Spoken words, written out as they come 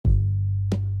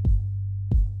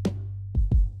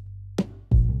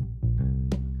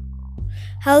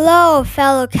Hello,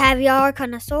 fellow caviar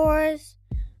connoisseurs.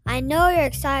 I know you're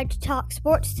excited to talk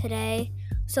sports today,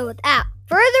 so without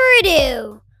further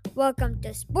ado, welcome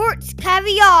to Sports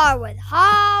Caviar with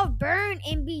Hall, Burn,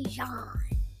 and Bijan.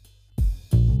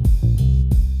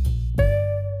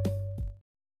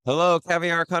 Hello,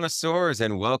 caviar connoisseurs,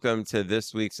 and welcome to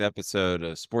this week's episode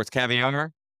of Sports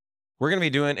Caviar. We're going to be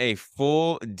doing a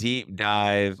full deep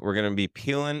dive. We're going to be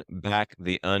peeling back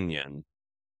the onion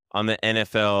on the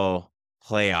NFL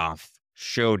playoff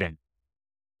showdown.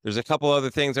 There's a couple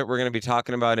other things that we're going to be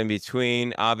talking about in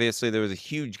between. Obviously, there was a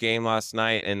huge game last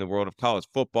night in the world of college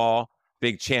football,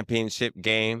 big championship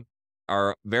game.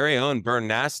 Our very own Burn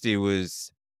Nasty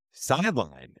was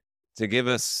sidelined to give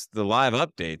us the live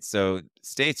updates. So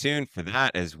stay tuned for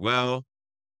that as well.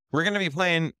 We're going to be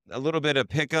playing a little bit of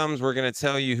pick'ems. We're going to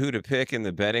tell you who to pick in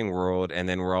the betting world, and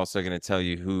then we're also going to tell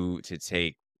you who to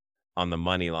take on the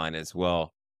money line as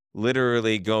well.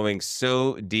 Literally going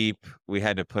so deep, we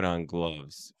had to put on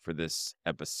gloves for this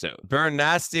episode. Burn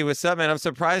Nasty, what's up, man? I'm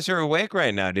surprised you're awake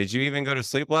right now. Did you even go to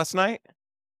sleep last night?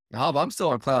 No, I'm still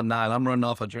on cloud nine. I'm running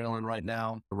off adrenaline right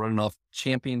now. Running off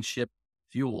championship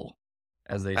fuel,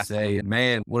 as they say.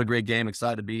 Man, what a great game.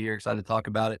 Excited to be here. Excited to talk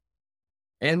about it.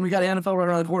 And we got the NFL right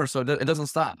around the corner, so it doesn't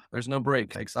stop. There's no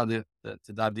break. Excited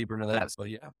to dive deeper into that. So,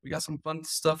 yeah, we got some fun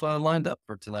stuff lined up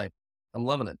for tonight. I'm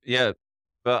loving it. Yeah.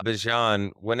 But Bijan,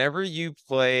 whenever you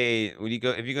play,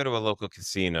 if you go to a local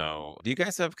casino, do you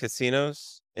guys have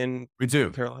casinos in We do.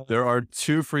 Carolina? There are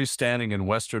two freestanding in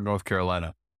Western North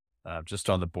Carolina, just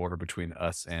on the border between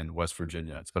us and West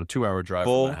Virginia. It's about a 2-hour drive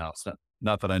Full- from my house.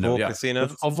 Not that I know. full Yeah,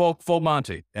 casinos? full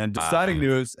Monty. And exciting Ah.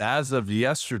 news, as of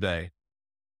yesterday,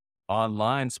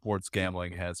 online sports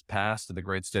gambling has passed in the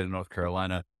great state of North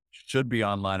Carolina. Should be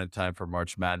online in time for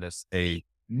March Madness.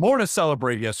 More to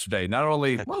celebrate yesterday. Not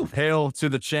only hail to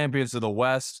the champions of the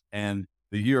West and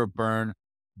the year of Burn,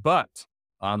 but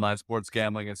online sports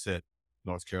gambling has hit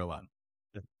North Carolina.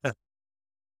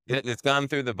 It's gone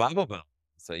through the Bible Belt,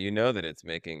 so you know that it's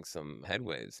making some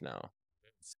headways now.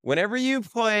 Whenever you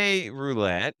play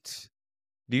roulette,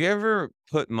 do you ever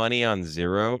put money on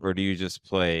zero, or do you just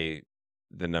play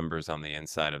the numbers on the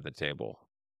inside of the table?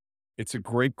 It's a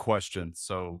great question.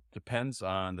 So depends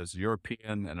on, there's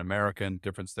European and American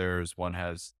difference. There's one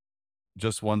has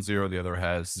just 1 0, the other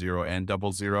has 0 and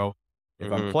 00.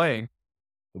 If I'm Mhm. playing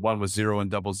the one with 0 and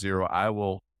 00, I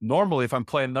will normally, if I'm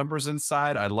playing numbers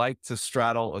inside, I like to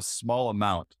straddle a small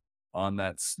amount on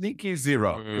that sneaky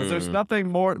 0 because there's nothing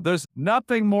more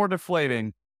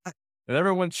deflating and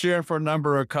everyone's cheering for a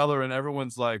number or color and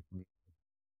everyone's like,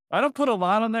 I don't put a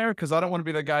lot on there because I don't want to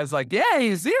be the guy's like,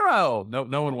 yay, 0.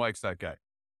 No one likes that guy.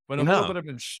 But a No. little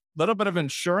bit of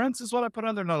insurance is what I put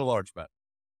on there, not a large bet.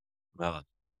 Well,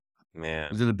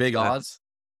 man, Is it the big That's- odds?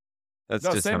 that's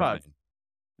No, just same hard.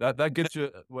 odds. That gets you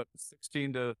what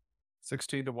 16 to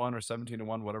 1 or 17 to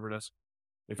 1, whatever it is.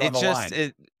 If on It the just,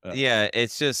 line. yeah,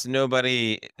 it's just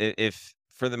nobody. If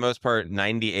for the most part,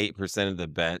 98% of the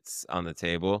bets on the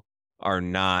table are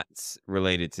not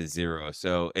related to 0.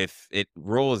 So if it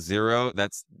rolls 0,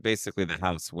 that's basically the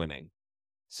house winning.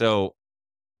 So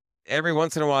every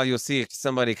once in a while, you'll see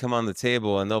somebody come on the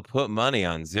table and they'll put money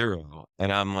on 0,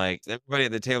 and I'm like, everybody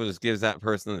at the table just gives that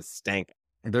person the stank.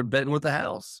 They're betting with the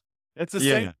house. It's the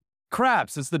Yeah. same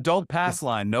craps. It's the don't pass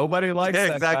line. Nobody likes Yeah,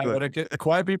 that exactly. guy, but it can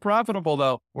quite be profitable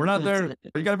though. We're not there.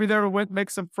 You got to be there to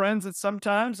make some friends at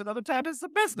sometimes, and other times it's the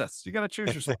business. You got to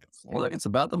choose your spots. Well, it's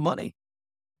about the money.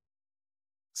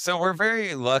 So we're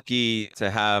very lucky to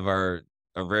have our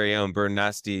very own Burn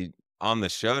Nasty on the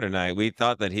show tonight. We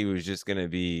thought that he was just going to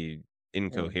be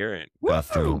incoherent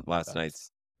after Woo! last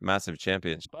night's massive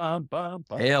championship. Bum, bum,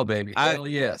 bum. Hell, baby. I- Hell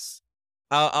yes.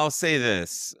 I'll say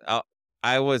this.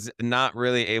 I was not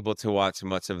really able to watch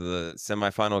much of the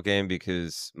semifinal game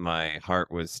because my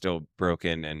heart was still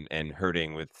broken and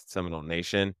hurting with Seminole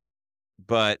Nation.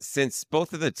 But since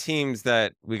both of the teams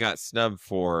that we got snubbed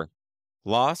for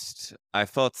lost, I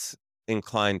felt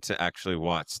inclined to actually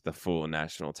watch the full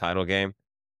national title game.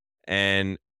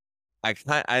 And I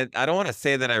don't want to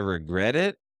say that I regret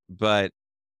it, but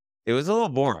it was a little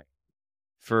boring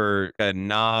for a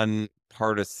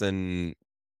non-partisan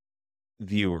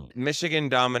viewer. Michigan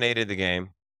dominated the game.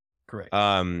 Correct.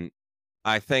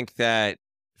 I think that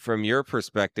from your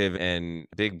perspective and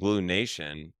Big Blue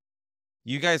Nation,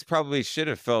 you guys probably should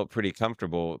have felt pretty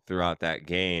comfortable throughout that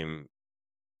game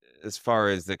as far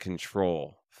as the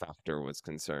control factor was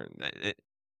concerned.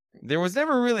 There was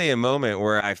never really a moment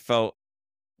where I felt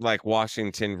like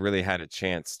Washington really had a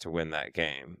chance to win that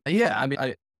game. Yeah, I mean,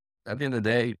 at the end of the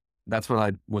day, that's what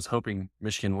I was hoping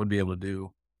Michigan would be able to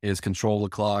do, is control the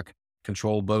clock,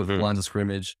 control both Mhm. lines of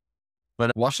scrimmage,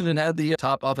 But Washington had the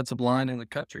top offensive line in the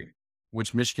country,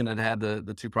 which Michigan had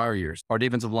the 2 prior years. Our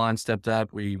defensive line stepped up.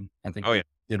 I think,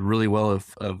 did really well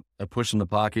of pushing the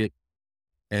pocket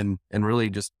and really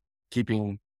just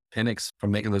keeping Penix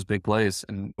from making those big plays.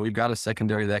 And we've got a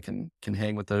secondary that can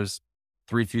hang with those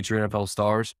 3 future NFL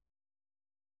stars.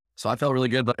 So I felt really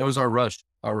good, but it was our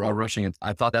rushing.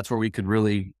 I thought that's where we could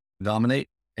really dominate,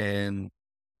 and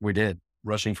we did.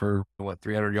 Rushing for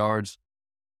 300 yards.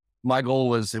 My goal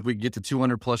was if we get to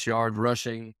 200 plus yards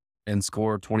rushing and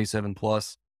score 27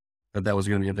 plus, that was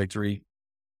going to be a victory.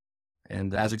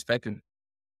 And as expected,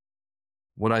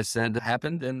 what I said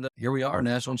happened, and here we are,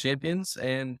 national champions,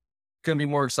 and couldn't be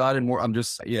more excited. I'm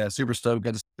just, super stoked.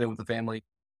 Got to stay with the family,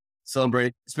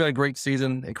 celebrate. It's been a great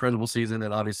season, incredible season,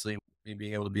 and obviously me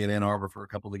being able to be in Ann Arbor for a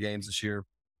couple of the games this year,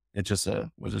 it just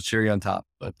was a cherry on top.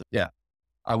 But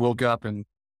I woke up and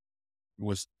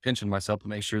was pinching myself to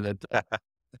make sure that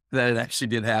that it actually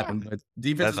did happen. But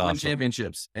defenses win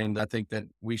championships, and I think that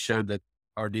we showed that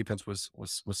our defense was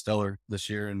stellar this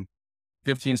year, and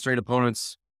 15 straight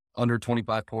opponents under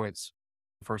 25 points,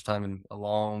 first time in a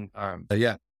long time.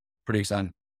 But pretty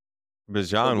exciting. But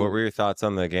John, what were your thoughts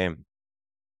on the game?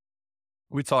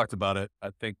 We talked about it.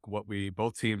 I think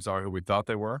both teams are who we thought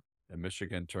they were, and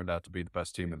Michigan turned out to be the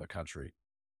best team in the country.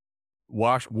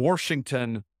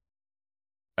 Washington,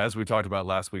 as we talked about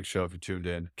last week's show, if you tuned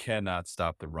in, cannot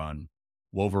stop the run.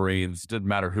 Wolverines, didn't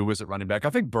matter who was at running back. I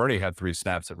think Bernie had 3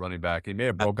 snaps at running back. He may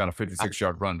have broke on a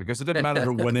 56-yard run because it didn't matter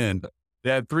who went in. They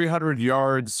had 300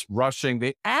 yards rushing.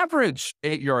 They averaged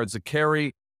 8 yards a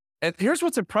carry. And here's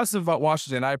what's impressive about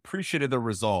Washington. I appreciated the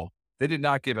resolve. They did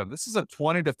not give up. This is a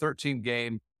 20-13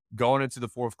 game going into the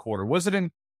fourth quarter. Was it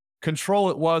in control?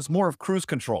 It was more of cruise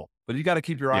control, but you got to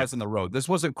keep your eyes on the road. This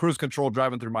wasn't cruise control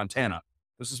driving through Montana.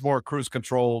 This is more cruise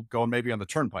control going maybe on the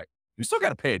turnpike. You still got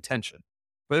to pay attention.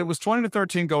 But it was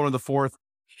 20-13 going to the fourth.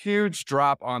 Huge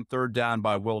drop on 3rd down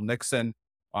by Will Nixon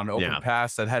on an open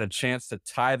pass that had a chance to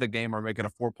tie the game or make it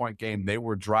a 4-point game. They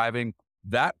were driving.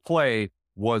 That play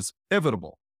was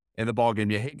pivotal in the ball game.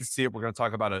 You hate to see it. We're going to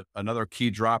talk about another key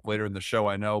drop later in the show,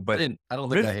 I know. But I don't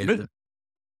think I hated it.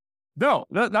 No,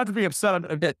 not to be upset.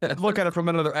 Look at it from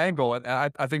another angle. And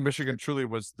I think Michigan truly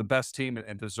was the best team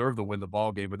and deserved to win the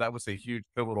ball game. But that was a huge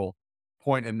pivotal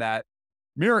point in that.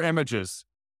 Mirror images.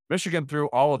 Michigan threw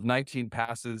all of 19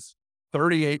 passes,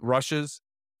 38 rushes.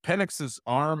 Penix's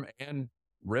arm and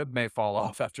rib may fall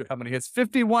off after how many hits?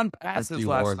 51 passes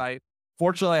last night.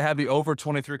 Fortunately, I had the over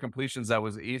 23 completions. That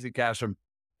was easy cash and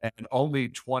only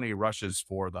 20 rushes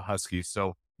for the Huskies.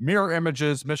 So mirror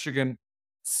images, Michigan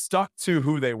stuck to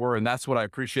who they were, and that's what I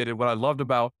appreciated. What I loved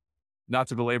about, not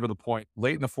to belabor the point,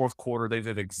 late in the fourth quarter, they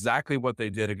did exactly what they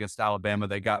did against Alabama.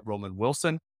 They got Roman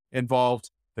Wilson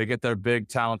involved. They get their big,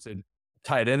 talented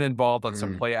tight end involved on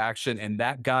some play action, and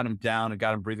that got him down and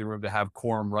got him breathing room to have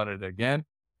Corum run it again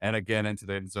and again into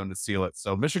the end zone to seal it.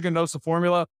 So Michigan knows the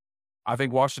formula. I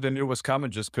think Washington knew it was coming,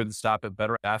 just couldn't stop it.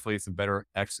 Better athletes and better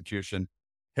execution.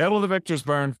 Hail to the victors,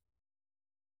 Burn.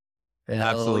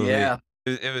 Absolutely. Yeah.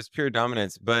 It was pure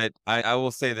dominance, but I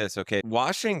will say this, okay?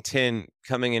 Washington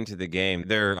coming into the game,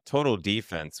 their total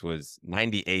defense was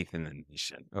 98th in the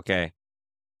nation, okay?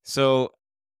 So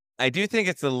I do think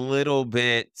it's a little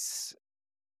bit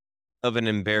of an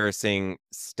embarrassing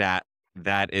stat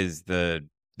that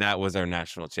was our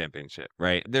national championship,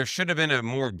 right? There should have been a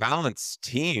more balanced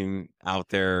team out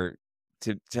there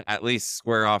to at least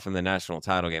square off in the national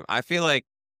title game. I feel like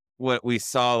what we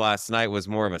saw last night was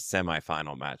more of a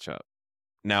semifinal matchup.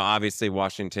 Now, obviously,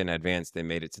 Washington advanced. They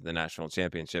made it to the national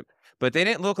championship, but they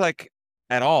didn't look like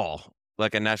at all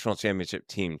like a national championship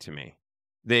team to me.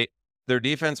 Their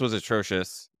defense was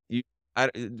atrocious.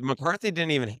 McCarthy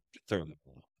didn't even throw the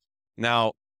ball.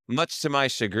 Now, much to my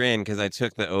chagrin, because I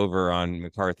took the over on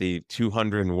McCarthy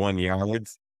 201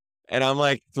 yards, and I'm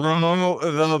like, throw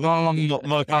the ball,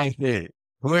 McCarthy,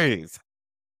 please.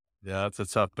 Yeah, that's a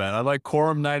tough bet. I like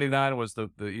Corum 99 was the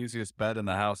easiest bet in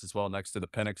the house as well, next to the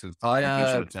Penix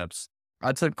attempts.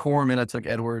 I took Corum and I took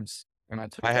Edwards, and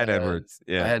I had Edwards.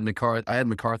 Yeah, I had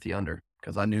McCarthy under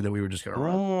because I knew that we were just going to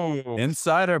run.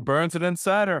 Insider Burns an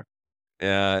insider.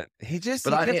 Yeah, he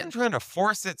kept trying to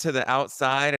force it to the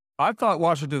outside. I thought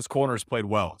Washington's corners played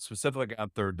well, specifically on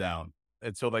 3rd down,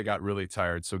 until they got really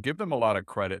tired. So give them a lot of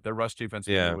credit. Their rush defense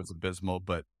was abysmal,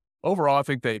 but overall, I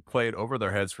think they played over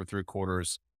their heads for 3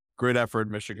 quarters. Great effort.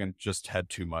 Michigan just had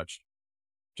too much.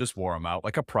 Just wore them out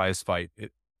like a prize fight.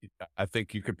 I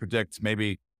think you could predict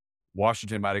maybe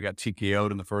Washington might have got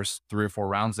TKO'd in the first 3 or 4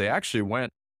 rounds. They actually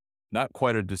went not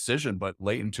quite a decision, but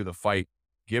late into the fight.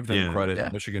 Give them credit. Yeah.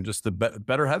 Michigan just the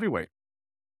better heavyweight.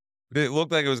 It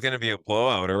looked like it was going to be a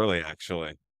blowout early,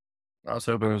 actually. I was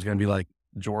hoping it was going to be like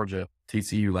Georgia,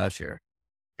 TCU last year.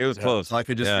 It was Yeah. close. So I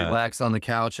could just Yeah. relax on the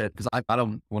couch because I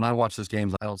don't, when I watch those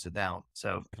games, I don't sit down.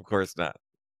 So, Of course not.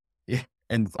 yeah.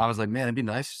 And I was like, man, it'd be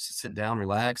nice just to sit down,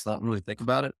 relax, not really think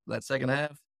about it that second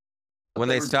half. When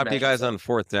they stopped you guys on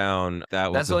 4th down, that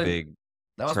was That's a only- big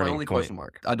That was my turning only point. question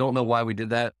mark. I don't know why we did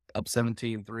that. Up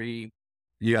 17-3.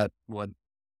 You got,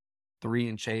 3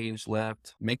 and change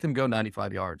left. Make them go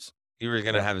 95 yards. You were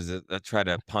going to have try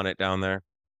to punt it down there.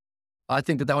 I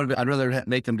think that would be, I'd rather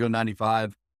make them go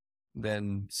 95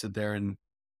 than sit there and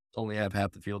only have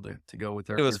half the field to go with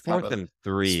their. It was 4th and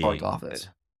 3. sparked offense.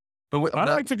 But I'd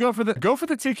like to go for the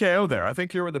TKO there. I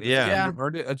think you're with the Yeah. you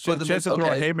earned it. A But the- chance to throw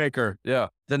a okay. haymaker. Yeah.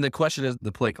 then the question is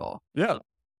the play call. Yeah.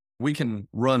 We can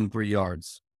run 3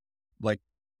 yards, like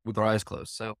with our eyes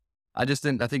closed. So I just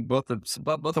didn't. I think both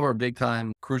of our big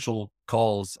time crucial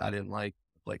calls, I didn't like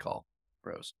the play call,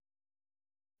 bros.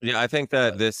 Yeah, I think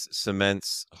that this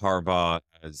cements Harbaugh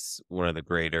as one of the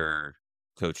greater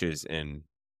coaches in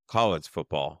college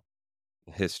football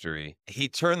history. He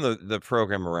turned the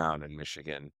program around in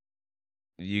Michigan.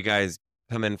 You guys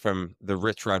come in from the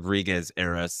Rich Rodriguez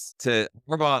eras to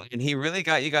Harbaugh, and he really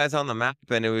got you guys on the map.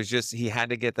 And it was just he had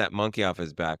to get that monkey off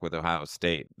his back with Ohio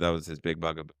State. That was his big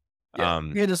bugaboo. You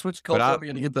had to switch culture. You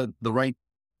had to get the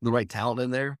right talent in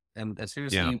there. And as soon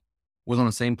as Yeah. he was on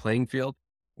the same playing field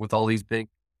with all these big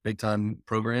time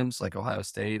programs like Ohio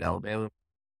State, Alabama,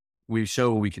 we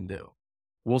show what we can do.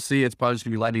 We'll see. It's probably just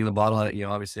gonna be lightning in the bottle.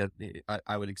 Obviously,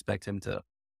 I would expect him to,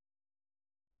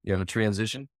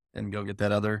 transition and go get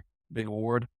that other big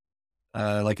award,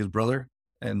 like his brother.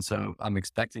 And so I'm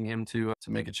expecting him to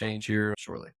make a change here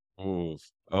shortly. Ooh.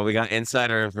 Oh, we got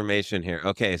insider information here.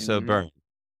 Okay, so Mhm. Burn.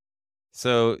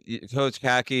 So Coach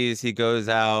Khakis, he goes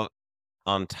out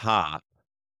on top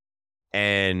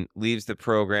and leaves the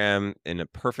program in a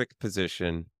perfect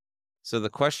position. So the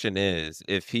question is,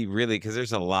 if he really, because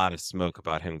there's a lot of smoke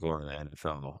about him going to the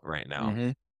NFL right now.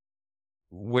 Mhm.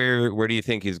 Where do you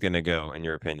think he's going to go, in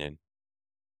your opinion?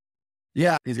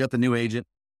 Yeah, he's got the new agent,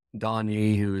 Don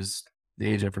Yee, who's the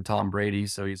agent for Tom Brady.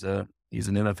 So he's an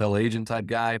NFL agent type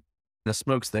guy. The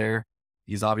smoke's there.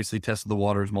 He's obviously tested the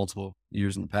waters multiple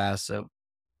years in the past. So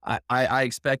I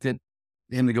expected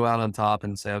him to go out on top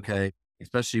and say, okay,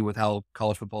 especially with how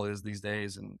college football is these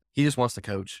days. And he just wants to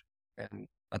coach. And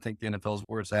I think the NFL is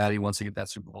where it's at. He wants to get that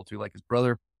Super Bowl too, like his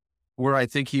brother. Where I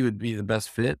think he would be the best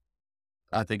fit,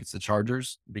 I think it's the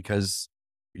Chargers, because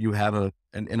you have an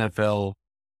NFL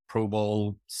Pro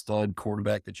Bowl stud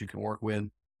quarterback that you can work with.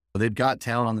 They've got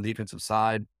talent on the defensive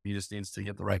side. He just needs to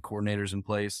get the right coordinators in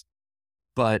place.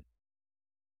 But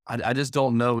I just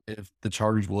don't know if the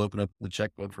Chargers will open up the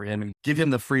checkbook for him and give him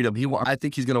the freedom. I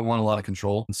think he's going to want a lot of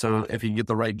control. And so if he can get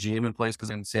the right GM in place, because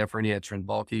in San Fran, he had Trent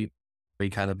Baalke, he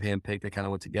kind of handpicked, they kind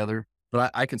of went together.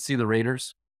 But I can see the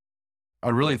Raiders. I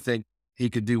really think he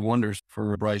could do wonders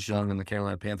for Bryce Young and the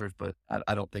Carolina Panthers, but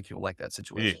I don't think he'll like that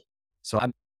situation. Yeah. So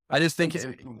I just think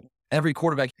every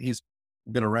quarterback he's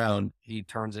been around, he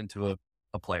turns into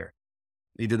a player.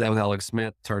 He did that with Alex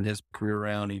Smith, turned his career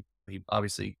around. He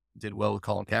obviously did well with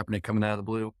Colin Kaepernick coming out of the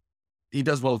blue. He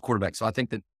does well with quarterbacks. So I think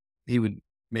that he would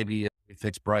maybe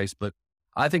fix Bryce, but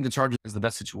I think the Chargers is the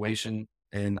best situation.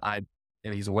 And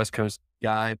he's a West Coast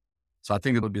guy. So I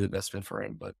think it would be the best fit for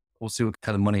him, but we'll see what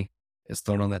kind of money is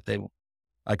thrown on that table.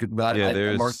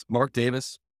 Mark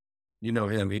Davis, you know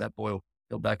him. That boy,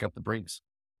 he'll back up the Brinks.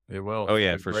 He will. Oh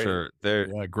yeah, for sure.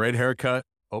 Great haircut,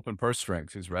 open purse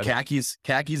strings. He's ready. Khakis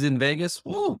in Vegas.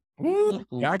 Woo.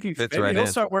 Khakis. Fits Maybe right he'll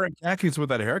in. start wearing khakis with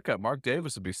that haircut. Mark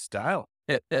Davis would be style.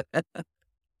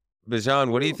 Bajan,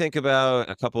 what do you think about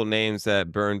a couple names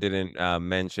that Byrne didn't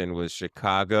mention was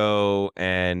Chicago,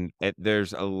 and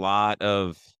there's a lot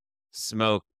of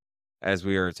smoke as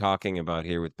we were talking about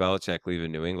here with Belichick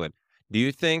leaving New England. Do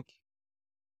you think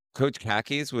Coach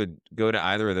Khakis would go to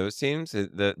either of those teams?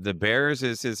 The Bears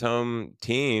is his home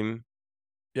team.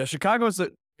 Yeah, Chicago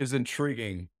is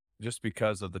intriguing just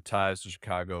because of the ties to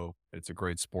Chicago. It's a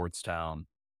great sports town.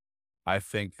 I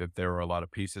think that there are a lot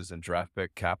of pieces in draft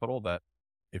pick capital that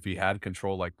if he had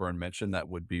control, like Byrne mentioned, that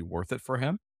would be worth it for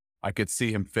him. I could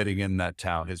see him fitting in that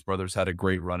town. His brothers had a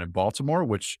great run in Baltimore,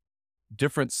 which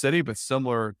different city, but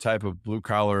similar type of blue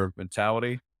collar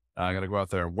mentality. I got to go out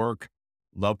there and work,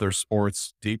 love their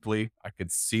sports deeply. I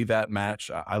could see that match.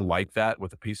 I like that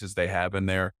with the pieces they have in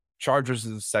there. Chargers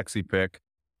is a sexy pick.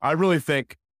 I really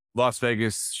think Las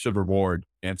Vegas should reward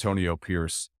Antonio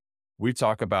Pierce. We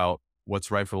talk about what's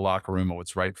right for the locker room and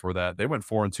what's right for that. They went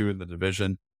 4-2 in the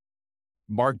division.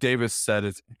 Mark Davis said,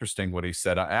 it's interesting what he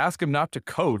said. I asked him not to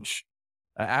coach.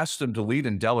 I asked him to lead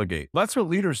and delegate. That's what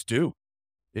leaders do,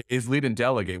 is lead and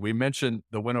delegate. We mentioned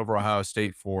the win over Ohio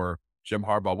State for Jim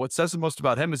Harbaugh. What says the most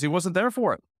about him is he wasn't there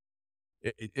for it.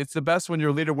 It's the best when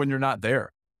you're a leader when you're not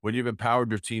there, when you've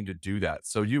empowered your team to do that.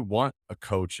 So you want a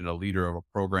coach and a leader of a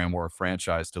program or a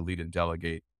franchise to lead and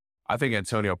delegate. I think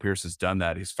Antonio Pierce has done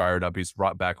that. He's fired up. He's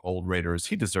brought back old Raiders.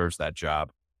 He deserves that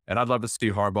job. And I'd love to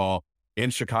see Harbaugh in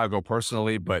Chicago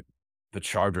personally, but the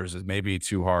Chargers is maybe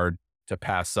too hard to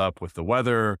pass up with the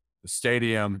weather, the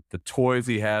stadium, the toys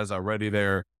he has already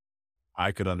there.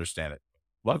 I could understand it.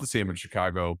 Love to see him in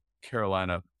Chicago.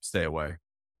 Carolina, stay away.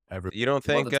 You don't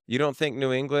think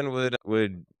New England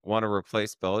would want to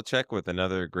replace Belichick with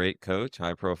another great coach,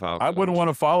 high profile coach? I wouldn't want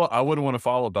to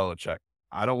follow Belichick.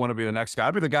 I don't want to be the next guy.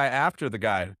 I'd be the guy after the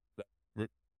guy that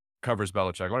covers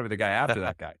Belichick. I want to be the guy after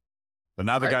that guy. But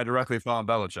now the guy directly following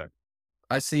Belichick.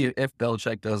 I see if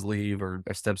Belichick does leave or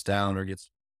steps down or gets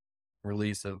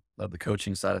released of the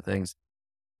coaching side of things,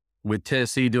 with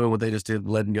Tennessee doing what they just did,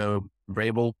 letting go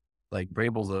Vrabel. Like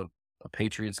Vrabel's a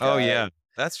Patriots guy. Oh yeah,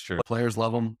 that's true. Players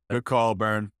love him. Good call,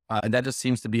 Burn. And that just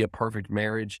seems to be a perfect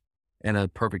marriage and a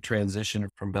perfect transition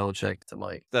from Belichick to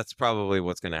Mike. That's probably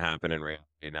what's going to happen in reality.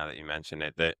 Now that you mention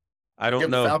it, that I don't Give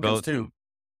know. the Falcons too.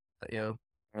 You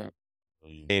know,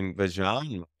 And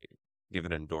Bajan might give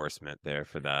an endorsement there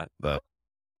for that, but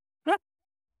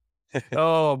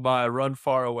Oh my, run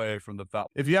far away from the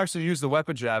foul. If you actually use the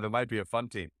weapon jab, it might be a fun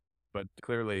team. But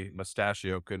clearly,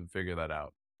 Mustachio couldn't figure that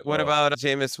out. what about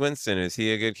Jameis Winston? Is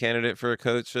he a good candidate for a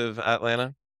coach of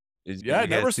Atlanta? Did you guys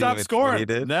Never see stop what scoring. he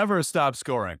did? Never stop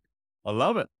scoring. I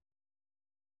love it.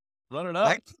 Run it up.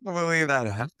 I can't believe that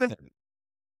happened.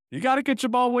 You got to get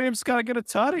Jamal Williams. Got to get a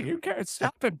tutty. You can't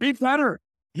stop it. Be better.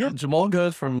 yeah, Jamal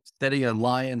goes from setting a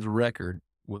Lions record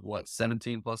with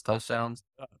 17 plus touchdowns.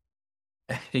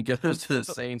 He goes to the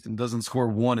Saints and doesn't score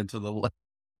one until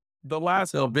The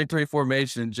last victory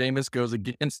formation. And Jameis goes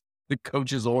against the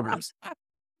coach's orders.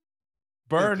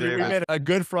 Burn, we Jameis. made a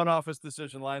good front office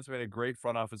decision. Lions made a great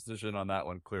front office decision on that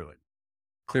one,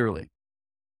 clearly.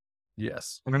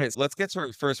 Yes. All right, so let's get to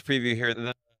our first preview here.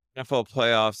 The NFL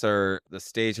playoffs the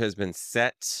stage has been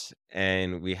set,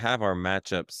 and we have our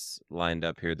matchups lined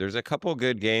up here. There's a couple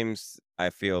good games. I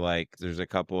feel like there's a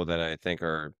couple that I think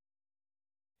are,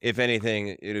 if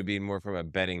anything, it would be more from a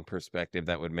betting perspective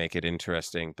that would make it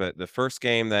interesting. But the first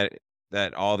game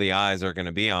that all the eyes are going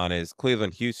to be on is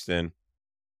Cleveland-Houston.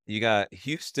 You got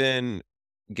Houston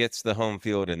gets the home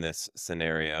field in this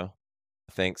scenario,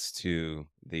 thanks to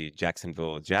the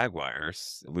Jacksonville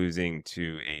Jaguars losing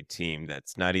to a team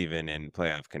that's not even in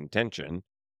playoff contention.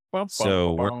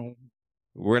 So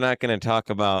we're not going to talk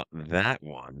about that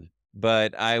one,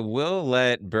 but I will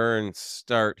let Burns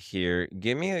start here.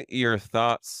 Give me your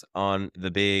thoughts on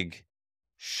the big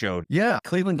show. Yeah.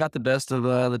 Cleveland got the best of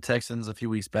the Texans a few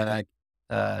weeks back.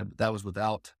 That was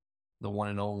without the one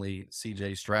and only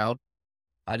CJ Stroud.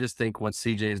 I just think what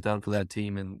CJ has done for that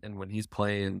team and when he's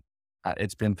playing,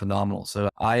 it's been phenomenal. So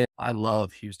I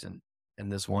love Houston in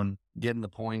this one, getting the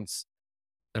points.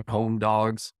 They're home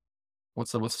dogs.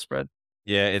 What's the spread?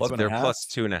 Yeah, they're 12.5? plus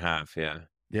 2.5. Yeah.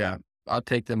 Yeah. I'll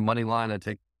take them money line.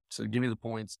 So give me the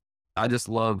points. I just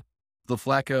love the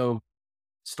Flacco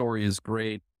story is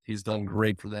great. He's done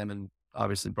great for them and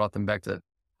obviously brought them back to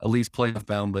at least playoff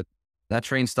bound, but that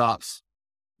train stops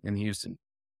in Houston.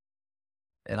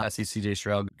 And I see CJ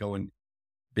Stroud going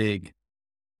big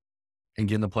and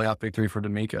getting the playoff victory for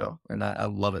D'Amico. And I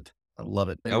love it. I love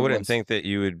it. I wouldn't think that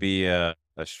you would be a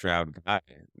Stroud guy.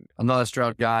 I'm not a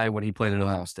Stroud guy when he played at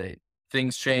Ohio State.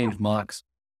 Things change, Mox.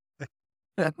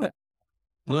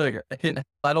 Look,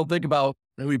 I don't think about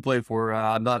who he played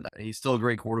for. He's still a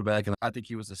great quarterback. And I think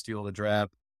he was the steal of the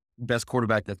draft. Best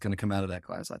quarterback that's going to come out of that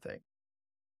class, I think.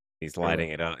 He's lighting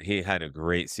it up. He had a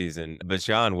great season. But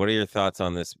John, what are your thoughts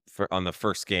on this on the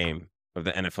first game of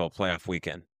the NFL playoff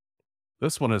weekend?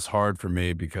 This one is hard for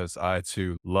me because I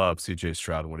too love CJ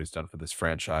Stroud and what he's done for this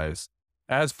franchise.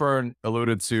 As Fern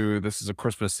alluded to, this is a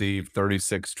Christmas Eve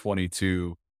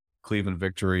 36-22 Cleveland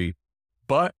victory,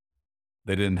 but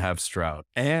they didn't have Stroud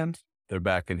and they're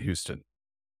back in Houston.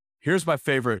 Here's my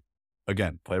favorite,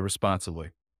 again, play responsibly.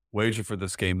 Wager for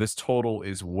this game. This total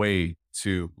is way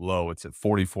too low. It's at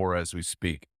 44 as we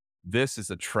speak. This is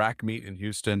a track meet in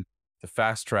Houston, the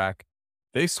fast track.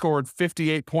 They scored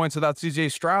 58 points without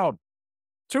CJ Stroud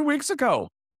 2 weeks ago.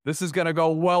 This is going to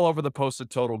go well over the posted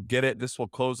total. Get it. This will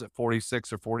close at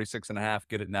 46 or 46.5.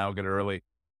 Get it now. Get it early.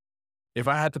 If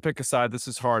I had to pick a side, this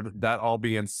is hard. That all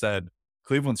being said,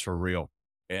 Cleveland's for real,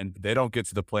 and they don't get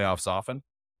to the playoffs often.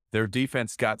 Their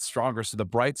defense got stronger. So the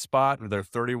bright spot of their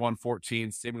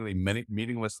 31-14 seemingly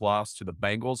meaningless loss to the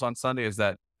Bengals on Sunday is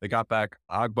that they got back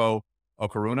Agbo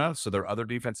Okaruna. So their other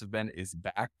defensive end is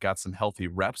back, got some healthy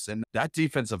reps. And that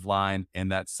defensive line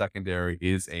and that secondary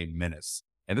is a menace.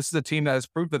 And this is a team that has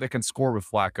proved that they can score with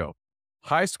Flacco.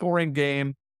 High scoring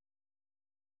game.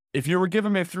 If you were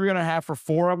giving me a 3.5 or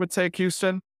 4, I would take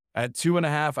Houston. At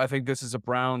 2.5, I think this is a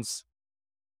Browns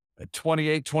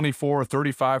 28-24,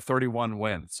 35-31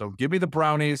 win. So give me the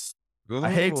Brownies. Ooh.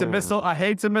 I hate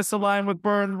to miss a line with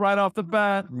Burn right off the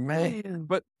bat, Man.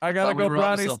 but I gotta Thought we go were onto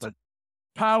Brownies. something.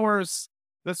 Powers,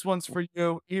 this one's for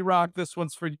you. E-Rock, this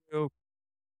one's for you.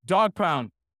 Dog Pound.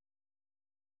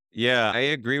 Yeah, I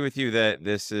agree with you that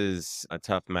this is a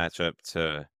tough matchup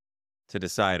to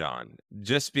decide on,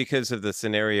 just because of the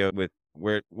scenario with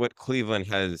what Cleveland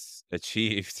has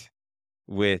achieved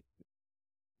with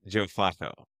Joe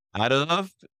Flacco out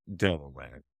of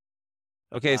Delaware.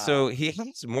 Okay, so he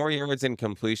has more yards and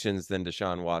completions than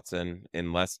Deshaun Watson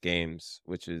in less games,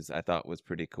 which I thought was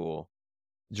pretty cool.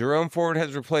 Jerome Ford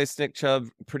has replaced Nick Chubb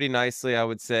pretty nicely, I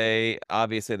would say.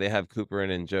 Obviously, they have Cooper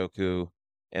and Njoku,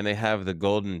 and they have the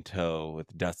golden toe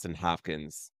with Dustin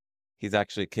Hopkins. He's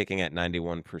actually kicking at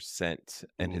 91%,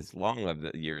 and his long of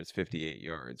the year is 58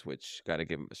 yards, which got to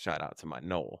give him a shout out to my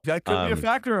Noel. That could be a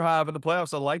factor, Hav, in the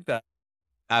playoffs. I like that.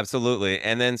 Absolutely.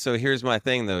 And then, so here's my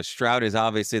thing, though. Stroud is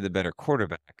obviously the better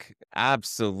quarterback.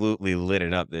 Absolutely lit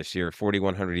it up this year.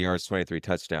 4,100 yards, 23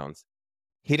 touchdowns.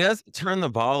 He doesn't turn the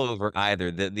ball over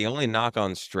either. The only knock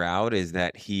on Stroud is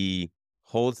that he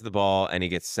holds the ball and he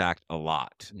gets sacked a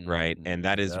lot, right? And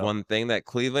that is one thing that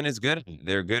Cleveland is good at.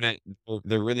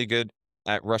 They're really good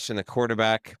at rushing the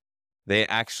quarterback. They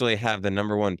actually have the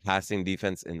 #1 passing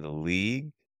defense in the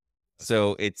league.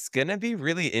 So it's going to be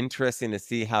really interesting to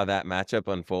see how that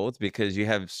matchup unfolds, because you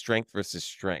have strength versus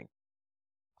strength.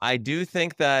 I do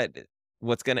think that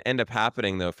what's going to end up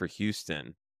happening, though, for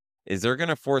Houston is they're going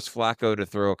to force Flacco to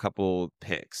throw a couple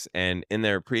picks. And in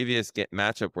their previous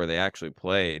matchup where they actually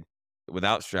played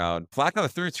without Stroud, Flacco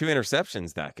threw 2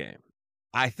 interceptions that game.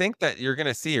 I think that you're going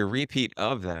to see a repeat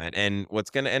of that. And what's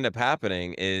going to end up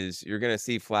happening is you're going to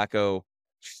see Flacco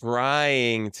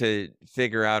trying to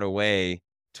figure out a way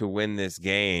to win this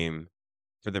game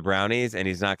for the Brownies, and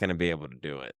he's not going to be able to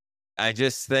do it. I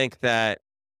just think that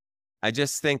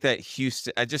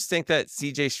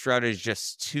CJ Stroud is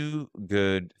just too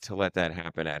good to let that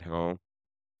happen at home.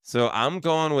 So I'm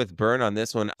going with Burn on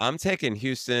this one. I'm taking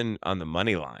Houston on the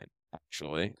money line,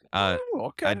 actually.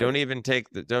 Okay. I don't take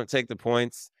the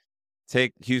points.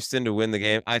 Take Houston to win the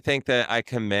game. I think that I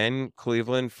commend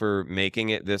Cleveland for making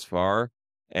it this far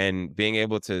and being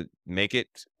able to make it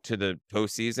to the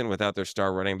postseason without their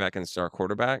star running back and star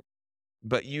quarterback.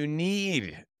 But you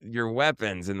need your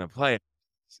weapons in the playoffs.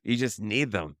 You just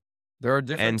need them. There are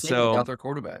different teams without their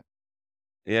quarterback.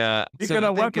 Yeah. Speaking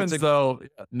of weapons, though,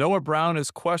 Noah Brown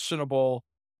is questionable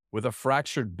with a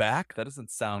fractured back. That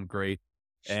doesn't sound great.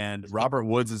 And Robert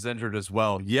Woods is injured as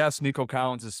well. Yes, Nico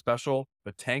Collins is special,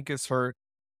 but Tank is hurt.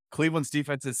 Cleveland's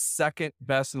defense is second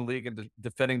best in the league in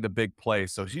defending the big play.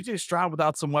 So CJ Stroud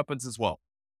without some weapons as well.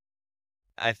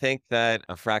 I think that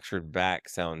a fractured back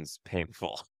sounds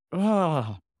painful.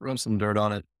 Oh, run some dirt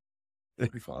on it.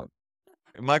 It'll be fun.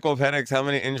 Michael Penix, how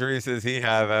many injuries does he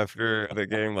have after the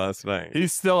game last night?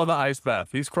 He's still in the ice bath.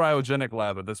 He's cryogenic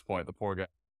lab at this point, the poor guy.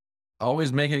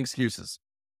 Always making excuses.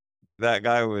 That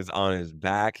guy was on his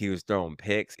back. He was throwing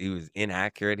picks. He was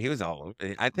inaccurate. He was all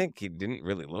over. I think he didn't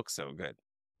really look so good.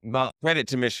 But credit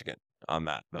to Michigan on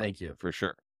that, though. Thank you. For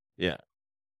sure. Yeah.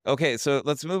 Okay, so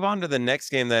let's move on to the next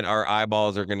game that our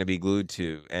eyeballs are going to be glued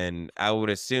to. And I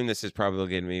would assume this is probably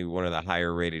going to be one of the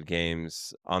higher rated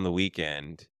games on the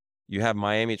weekend. You have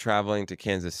Miami traveling to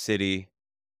Kansas City.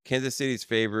 Kansas City's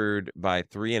favored by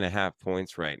 3.5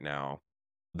 points right now.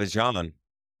 But John,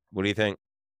 what do you think?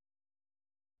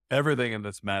 Everything in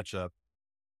this matchup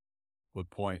would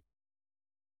point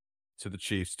to the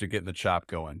Chiefs to getting the chop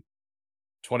going.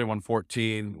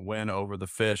 21-14 win over the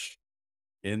Fish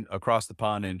across the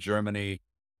pond in Germany.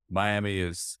 Miami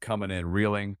is coming in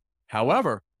reeling.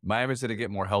 However, Miami's going to get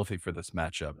more healthy for this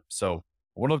matchup. So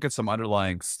I want to look at some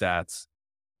underlying stats.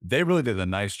 They really did a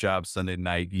nice job Sunday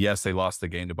night. Yes, they lost the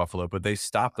game to Buffalo, but they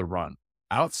stopped the run.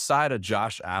 Outside of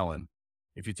Josh Allen,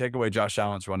 if you take away Josh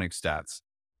Allen's running stats,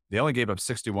 they only gave up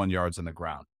 61 yards on the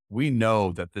ground. We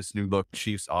know that this new look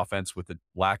Chiefs offense, with the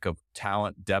lack of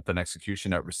talent, depth, and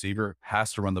execution at receiver,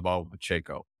 has to run the ball with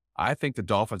Pacheco. I think the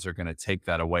Dolphins are going to take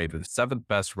that away. They're the 7th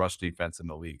best rush defense in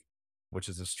the league, which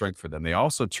is a strength for them. They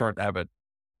also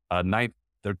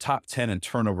they're top 10 in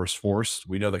turnovers forced.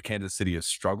 We know that Kansas City has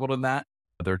struggled in that.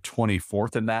 They're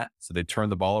 24th in that. So they turn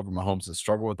the ball over. Mahomes has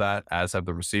struggled with that, as have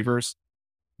the receivers.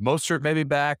 Mostert may be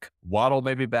back. Waddle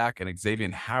may be back. And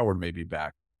Xavier Howard may be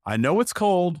back. I know it's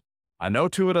cold. I know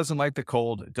Tua doesn't like the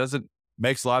cold. It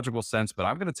makes logical sense, but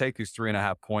I'm going to take these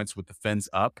 3.5 points with the Fins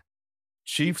up.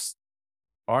 Chiefs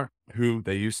aren't who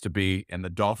they used to be, and the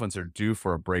Dolphins are due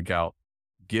for a breakout.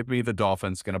 Give me the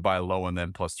Dolphins, going to buy low and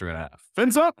then plus 3.5.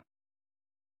 Fins up.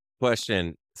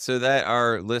 Question. So that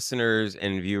our listeners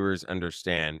and viewers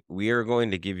understand, we are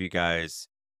going to give you guys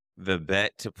the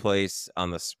bet to place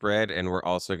on the spread, and we're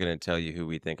also going to tell you who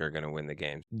we think are going to win the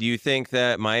game. Do you think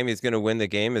that Miami is going to win the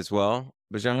game as well,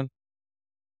 Bajan?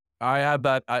 I have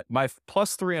that. My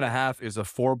plus 3.5 is a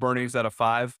 4 Bernies out of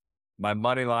 5. My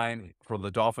money line for the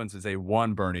Dolphins is a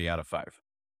 1 Bernie out of 5.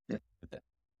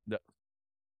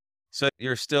 So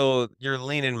you're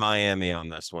leaning Miami on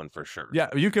this one for sure. Yeah,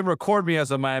 you can record me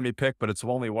as a Miami pick, but it's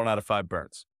only 1 out of 5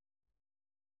 Burns.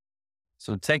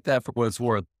 So take that for what it's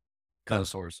worth,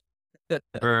 connoisseurs.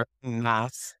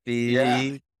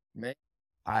 Nasty.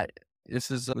 Yeah. This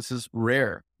is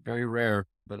rare, very rare,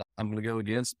 but I'm going to go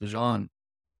against Bajan.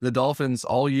 The Dolphins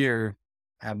all year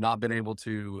have not been able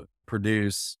to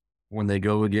produce when they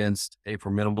go against a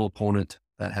formidable opponent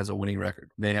that has a winning record.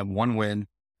 They have 1 win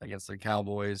against the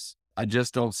Cowboys. I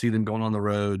just don't see them going on the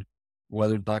road.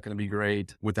 Weather's not going to be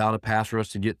great. Without a pass rush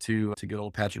to get to good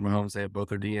old Patrick Mahomes, they have both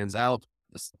their DNs out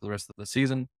the rest of the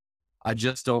season. I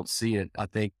just don't see it. I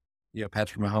think,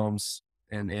 Patrick Mahomes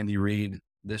and Andy Reid,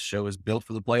 this show is built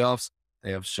for the playoffs.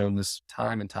 They have shown this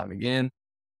time and time again.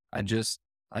 I just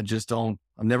don't.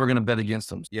 I'm never going to bet against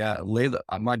them. Yeah,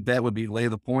 my bet would be lay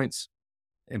the points,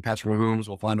 and Patrick Mahomes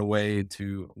will find a way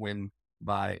to win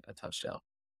by a touchdown.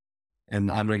 And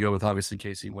I'm going to go with obviously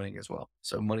KC winning as well.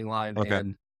 So money line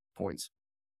and points.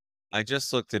 I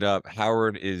just looked it up.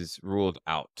 Howard is ruled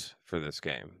out for this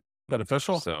game. That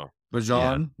official? So, but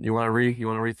John, you want to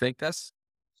rethink this?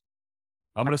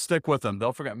 I'm going to stick with them.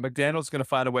 They'll forget. McDaniel's going to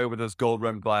find a way with his gold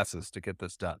rimmed glasses to get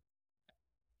this done.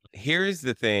 Here's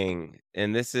the thing,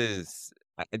 and this is,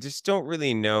 I just don't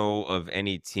really know of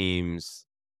any teams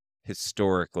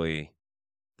historically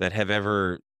that have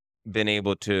ever been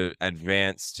able to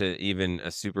advance to even a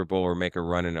Super Bowl or make a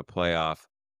run in a playoff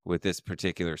with this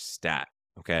particular stat.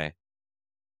 Okay.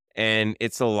 And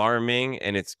it's alarming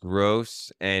and it's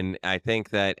gross. And I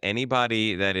think that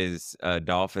anybody that is a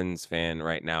Dolphins fan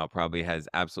right now probably has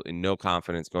absolutely no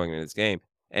confidence going into this game.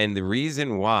 And the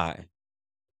reason why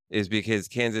is because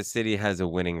Kansas City has a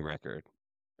winning record.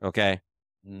 Okay.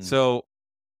 So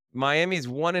Miami's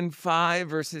 1-5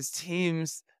 versus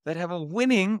teams that have a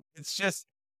winning. It's just,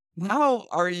 how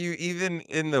are you even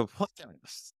in the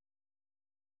playoffs?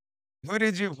 Who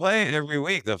did you play every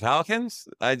week? The Falcons?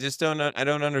 I don't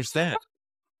understand.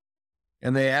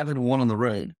 And they haven't won on the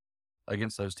road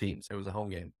against those teams. It was a home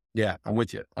game. Yeah, I'm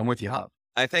with you, Hop.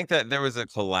 I think that there was a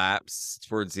collapse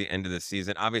towards the end of the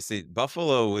season. Obviously,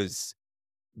 Buffalo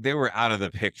they were out of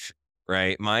the picture,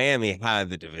 right? Miami had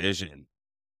the division.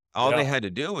 All they had to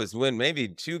do was win maybe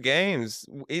 2 games.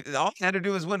 All they had to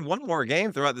do was win 1 more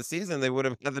game throughout the season. They would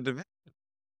have had the division.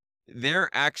 They're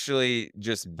actually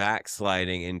just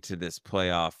backsliding into this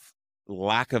playoff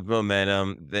lack of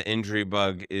momentum. The injury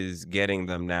bug is getting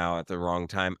them now at the wrong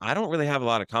time. I don't really have a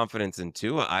lot of confidence in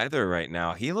Tua either right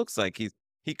now. He looks like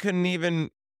he couldn't even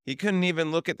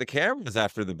look at the cameras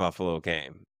after the Buffalo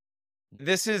game.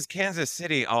 This is Kansas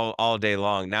City all day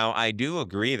long. Now, I do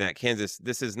agree that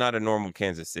this is not a normal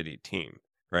Kansas City team,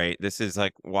 right? This is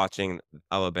like watching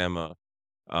Alabama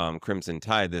Crimson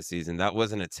Tide this season. That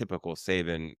wasn't a typical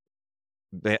Saban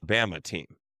Bama team.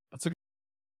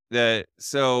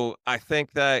 So I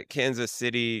think that Kansas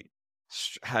City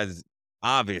has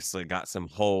obviously got some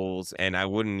holes, and I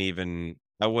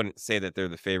wouldn't say that they're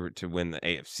the favorite to win the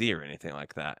AFC or anything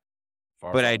like that.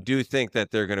 But I do think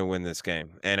that they're going to win this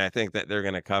game, and I think that they're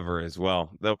going to cover as well.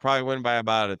 They'll probably win by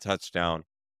about a touchdown.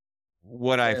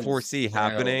 What I foresee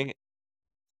happening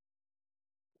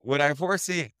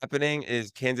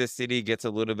is Kansas City gets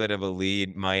a little bit of a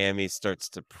lead. Miami starts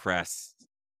to press,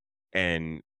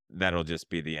 and that'll just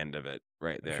be the end of it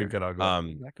right there.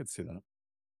 I could see that.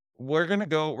 We're going to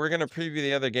preview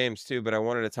the other games too, but I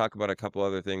wanted to talk about a couple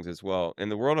other things as well. In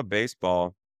the world of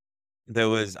baseball, there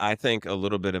was, I think, a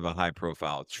little bit of a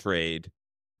high-profile trade.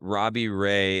 Robbie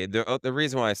Ray. The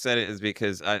reason why I said it is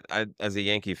because I, as a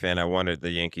Yankee fan, I wanted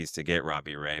the Yankees to get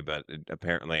Robbie Ray, but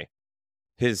apparently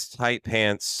his tight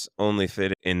pants only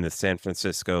fit in the San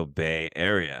Francisco Bay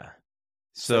Area.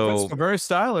 So very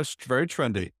stylish, very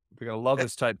trendy. You're gonna love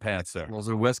his tight pants there. Those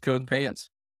are West Coast pants.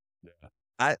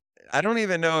 Yeah. I don't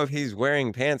even know if he's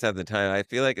wearing pants at the time. I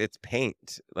feel like it's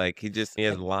paint. Like he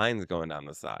has lines going down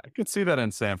the side. I could see that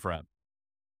in San Fran.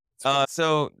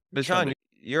 So Bashan,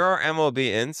 you're our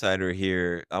MLB insider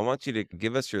here. I want you to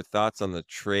give us your thoughts on the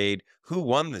trade. Who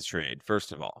won the trade,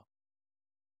 first of all?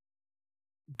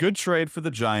 good trade for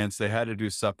the Giants. They had to do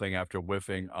something after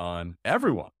whiffing on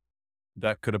everyone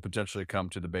that could have potentially come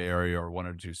to the Bay Area or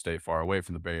wanted to stay far away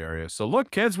from the Bay Area. So look,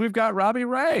 kids, we've got Robbie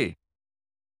Ray.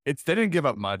 They didn't give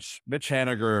up much. Mitch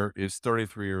Haniger is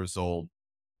 33 years old.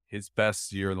 His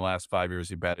best year in the last 5 years,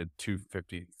 he batted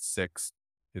 .256.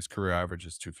 His career average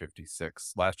is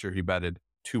 .256. Last year, he batted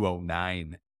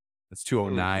 .209. That's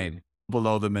 .209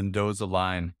 below the Mendoza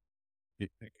line.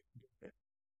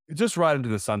 Just right into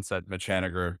the sunset, Mitch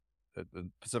Haniger. The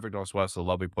Pacific Northwest is a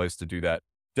lovely place to do that.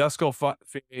 Dusko,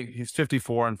 he's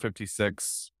 54 and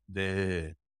 56.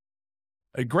 A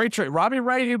great trade. Robbie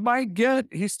Ray,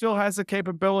 he still has the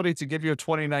capability to give you a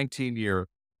 2019 year.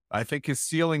 I think his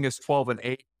ceiling is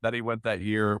 12-8 that he went that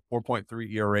year,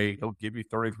 4.3 ERA. He'll give you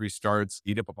 33 starts,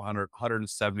 eat up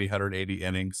 170, 180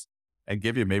 innings, and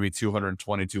give you maybe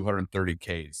 220, 230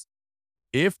 Ks.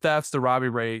 If that's the Robbie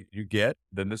Ray you get,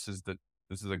 then this is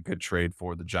a good trade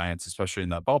for the Giants, especially in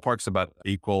that ballpark's about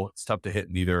equal. It's tough to hit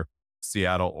in either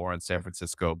Seattle or in San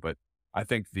Francisco, but I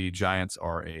think the Giants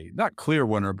are a not clear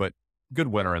winner, but good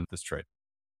winner in this trade.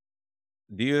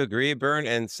 Do you agree, Bern?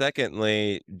 And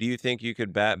secondly, do you think you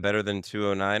could bat better than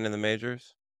 209 in the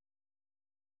majors?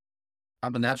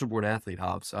 I'm a natural born athlete,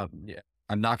 Hobbs. Yeah,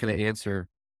 I'm not going to answer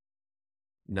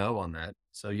no on that.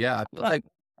 So yeah,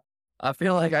 I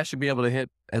feel like I should be able to hit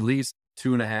at least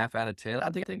 2.5 out of 10. I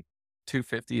think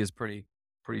 250 is pretty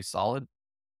solid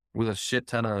with a shit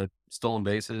ton of stolen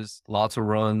bases, lots of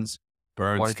runs,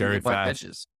 Burns, scary fast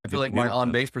pitches. I feel like my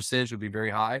on base percentage would be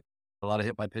very high. A lot of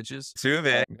hit by pitches. Two of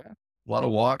it. A lot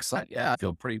of walks. I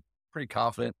feel pretty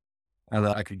confident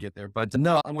that I could get there. But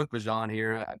no, I'm with Bajan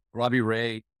here. Robbie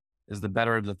Ray is the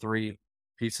better of the three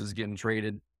pieces getting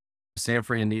traded. San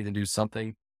Fran need to do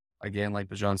something. Again, like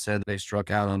Bajan said, they struck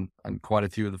out on quite a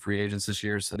few of the free agents this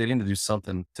year. So they need to do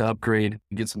something to upgrade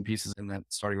and get some pieces in that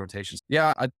starting rotation.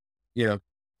 Yeah,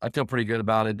 I feel pretty good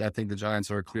about it. I think the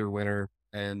Giants are a clear winner.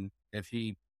 And if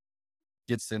he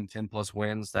gets them 10+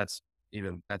 wins, that's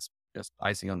just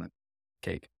icing on the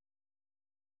cake.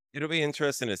 It'll be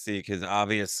interesting to see because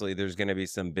obviously there's going to be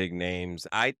some big names.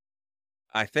 I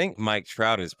think Mike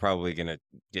Trout is probably going to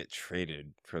get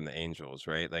traded from the Angels,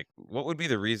 right? Like, what would be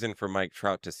the reason for Mike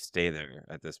Trout to stay there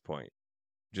at this point?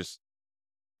 Just,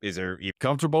 is there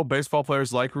comfortable? Baseball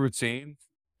players like routine.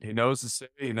 He knows the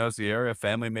city, he knows the area.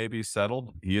 Family may be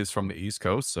settled. He is from the East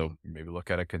Coast, so maybe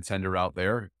look at a contender out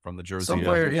there from the Jersey. Some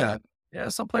players, yeah.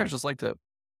 Some players just like to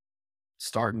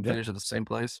start and finish at the same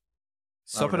place.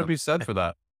 Something to be said for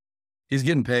that. He's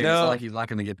getting paid. No. It's not like he's not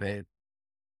going to get paid.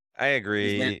 I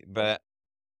agree, but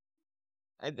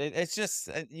it's just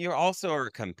you also are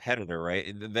a competitor, right?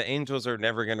 The Angels are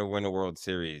never going to win a World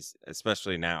Series,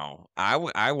 especially now.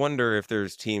 I wonder if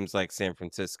there's teams like San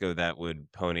Francisco that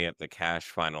would pony up the cash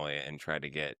finally and try to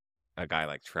get a guy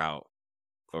like Trout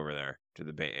over there to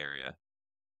the Bay Area.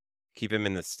 Keep him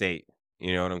in the state.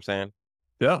 You know what I'm saying?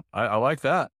 Yeah, I like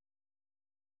that.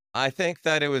 I think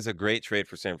that it was a great trade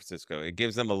for San Francisco. It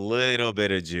gives them a little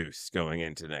bit of juice going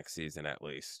into next season, at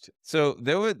least. So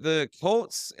the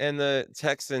Colts and the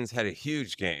Texans had a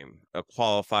huge game, a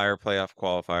playoff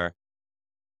qualifier.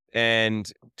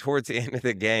 And towards the end of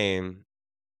the game,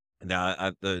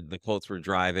 the Colts were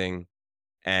driving,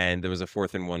 and there was a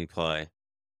 4th-and-1 play.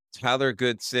 Tyler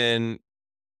Goodson,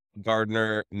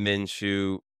 Gardner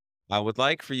Minshew. I would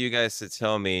like for you guys to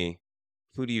tell me,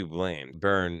 who do you blame?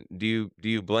 Bern, do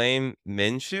you blame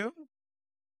Minshew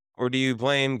or do you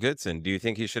blame Goodson? Do you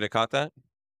think he should have caught that?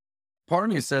 Part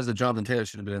of me says that Jonathan Taylor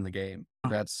should have been in the game.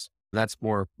 That's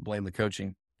more blame the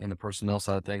coaching and the personnel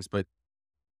side of things. But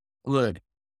look,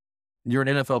 you're an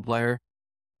NFL player.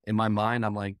 In my mind,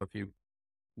 I'm like,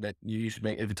 you should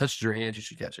make, if it touches your hands, you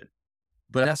should catch it.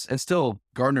 But and still,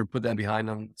 Gardner put that behind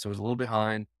him, so it was a little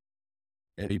behind.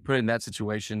 If he put it in that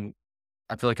situation,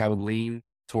 I feel like I would lean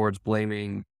towards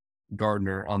blaming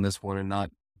Gardner on this one and not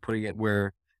putting it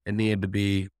where it needed to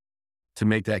be to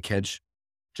make that catch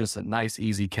just a nice,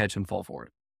 easy catch and fall for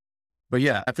it. But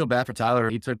yeah, I feel bad for Tyler.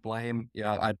 He took blame.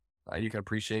 Yeah, you can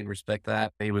appreciate and respect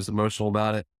that. He was emotional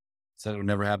about it. Said it would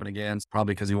never happen again. It's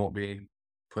probably because he won't be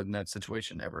put in that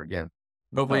situation ever again.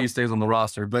 Hopefully he stays on the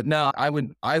roster. But no, I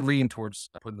lean towards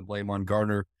putting the blame on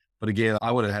Gardner. But again,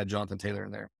 I would have had Jonathan Taylor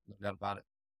in there. No doubt about it.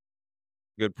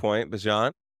 Good point,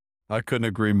 Bajan. I couldn't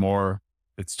agree more.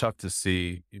 It's tough to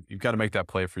see. You've got to make that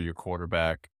play for your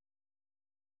quarterback.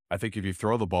 I think if you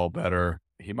throw the ball better,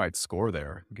 he might score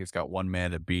there. He's got one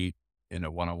man to beat in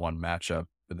a one-on-one matchup,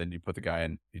 but then you put the guy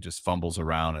in, he just fumbles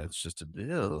around. And it's just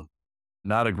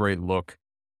not a great look.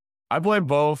 I blame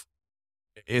both.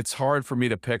 It's hard for me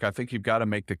to pick. I think you've got to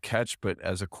make the catch, but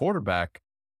as a quarterback,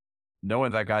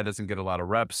 knowing that guy doesn't get a lot of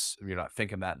reps, you're not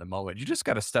thinking that in the moment. You just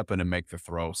got to step in and make the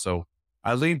throw. So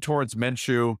I lean towards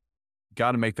Minshew.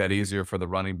 Got to make that easier for the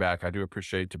running back. I do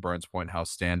appreciate, to Burns' point, how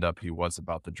stand-up he was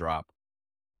about the drop.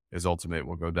 His ultimate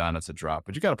will go down as a drop.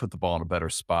 But you got to put the ball in a better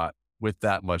spot with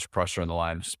that much pressure on the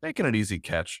line. Just making an easy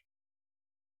catch.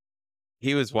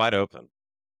 He was wide open.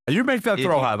 And you make that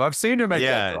throw, Hive. I've seen you make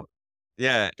that throw.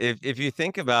 Yeah. If you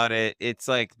think about it, it's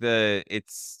like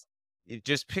you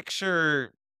just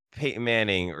picture Peyton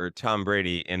Manning or Tom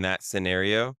Brady in that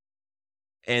scenario.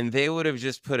 And they would have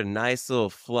just put a nice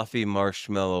little fluffy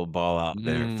marshmallow ball out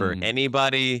there for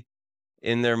anybody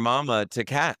in their mama to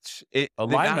catch. The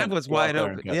guy was wide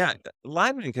open. Yeah,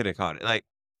 lineman could have caught it. Like,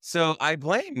 so I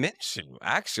blame Minshew,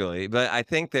 actually. But I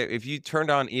think that if you turned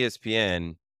on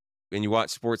ESPN and you watch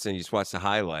sports and you just watch the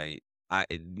highlight,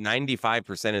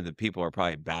 95% of the people are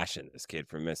probably bashing this kid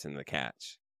for missing the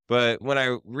catch. But when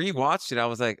I rewatched it, I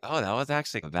was like, oh, that was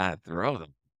actually a bad throw.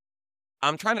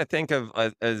 I'm trying to think of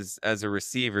as a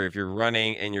receiver, if you're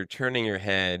running and you're turning your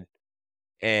head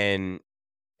and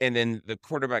then the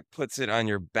quarterback puts it on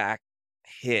your back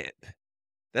hip.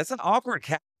 That's an awkward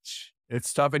catch.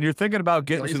 It's tough. And you're thinking about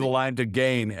getting to the line to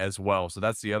gain as well. So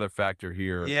that's the other factor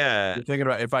here. Yeah. You're thinking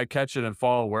about, if I catch it and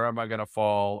fall, where am I going to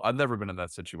fall? I've never been in that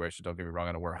situation. Don't get me wrong.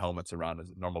 I don't wear helmets around as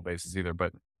a normal basis either.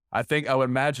 But I would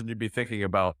imagine you'd be thinking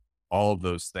about all of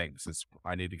those things.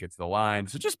 I need to get to the line.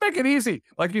 So just make it easy.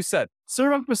 Like you said,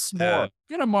 serve up a s'more.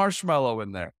 Get a marshmallow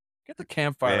in there. Get the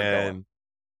campfire going.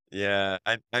 Yeah.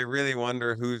 I really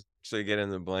wonder who's actually getting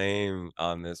the blame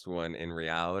on this one in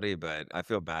reality, but I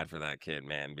feel bad for that kid,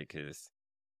 man, because,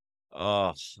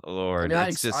 oh, Lord. I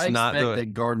it's just I not expect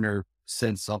that Gardner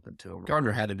said something to him.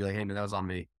 Gardner had to be like, hey, man, that was on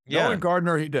me. Yeah. Knowing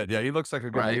Gardner, he did. Yeah, he looks like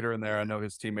a good leader in there. I know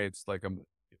his teammates like him.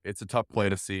 It's a tough play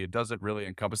to see. It doesn't really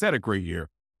encompass. They had a great year.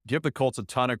 Give the Colts a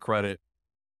ton of credit.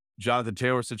 Jonathan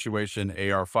Taylor situation,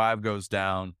 AR5 goes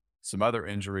down, some other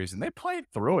injuries, and they played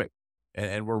through it.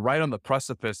 And we're right on the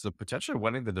precipice of potentially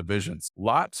winning the divisions.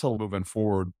 Lots of moving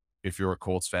forward if you're a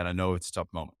Colts fan. I know it's a tough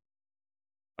moment.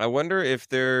 I wonder if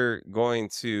they're going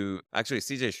to actually.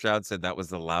 CJ Stroud said that was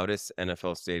the loudest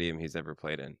NFL stadium he's ever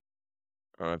played in.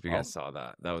 I don't know if you guys saw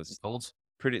that. That was Colts.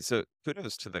 pretty. So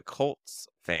kudos to the Colts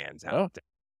fans out there.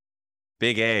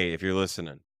 Big A if you're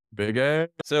listening. Big A.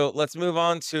 So let's move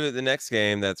on to the next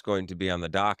game that's going to be on the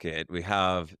docket. We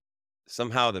have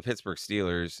somehow the Pittsburgh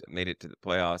Steelers made it to the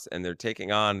playoffs, and they're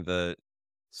taking on the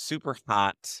super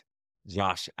hot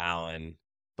Josh Allen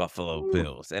Buffalo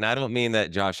Bills. And I don't mean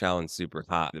that Josh Allen's super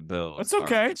hot. The Bills That's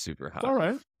okay. are super hot. It's all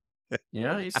right.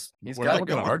 Yeah, he's We're got not it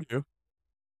going going. to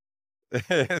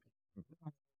argue.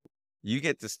 You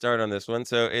get to start on this one.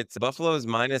 So it's Buffalo's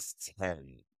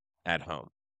 -10 at home.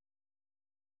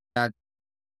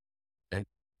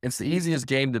 It's the easiest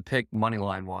game to pick money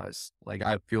line wise. Like,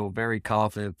 I feel very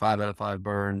confident. 5 out of 5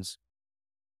 Burns.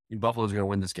 Buffalo's going to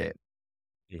win this game.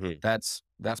 Mm-hmm. That's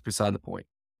beside the point.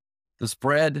 The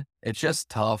spread, it's just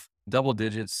tough. Double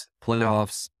digits,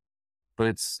 playoffs, but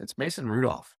it's Mason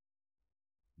Rudolph.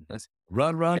 That's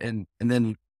Run. and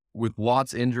then with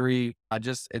Watt's injury,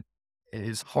 it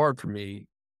is hard for me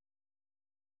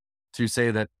to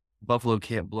say that Buffalo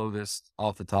can't blow this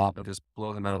off the top and just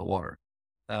blow them out of the water.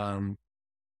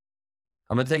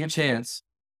 I'm going to take a chance.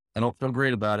 I don't feel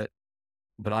great about it,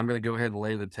 but I'm going to go ahead and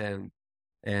lay the 10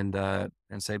 and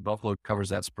say Buffalo covers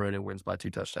that spread and wins by 2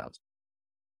 touchdowns.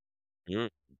 Mm.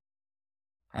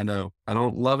 I know I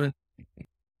don't love it,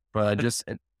 but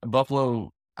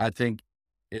Buffalo, I think,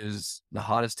 is the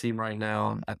hottest team right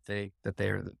now. I think that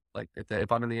they're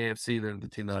if I'm in the AFC, they're the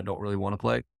team that I don't really want to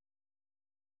play.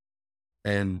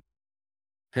 And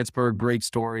Pittsburgh, great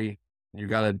story.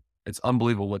 It's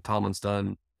unbelievable what Tomlin's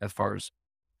done as far as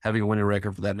having a winning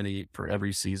record for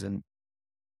every season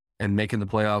and making the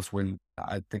playoffs when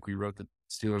I think we wrote the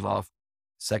Steelers off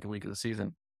second week of the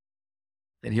season.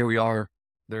 And here we are,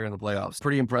 they're in the playoffs.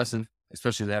 Pretty impressive,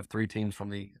 especially to have 3 teams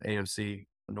from the AFC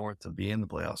North to be in the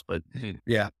playoffs. But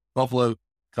yeah, Buffalo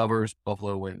covers,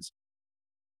 Buffalo wins.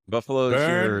 Buffalo's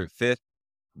Burn.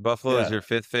 your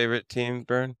fifth favorite team,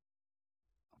 Burn?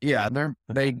 Yeah,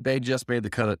 they just made the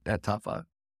cut at top 5.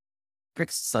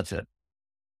 Pick's such a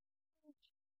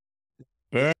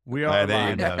We are there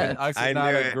you aligned. go. I could I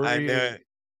not knew it. agree. I knew it.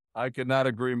 I could not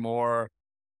agree more.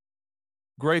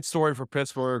 Great story for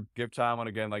Pittsburgh. Give Tomlin,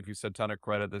 again, like you said, ton of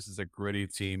credit. This is a gritty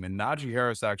team. And Najee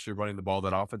Harris actually running the ball,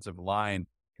 that offensive line,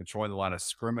 controlling the line of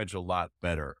scrimmage a lot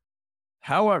better.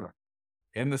 However,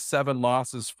 in the 7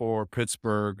 losses for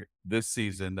Pittsburgh this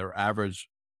season, their average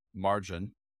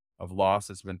margin of loss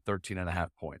has been 13.5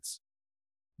 points.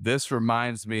 This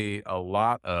reminds me a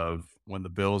lot of when the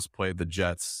Bills played the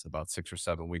Jets about 6 or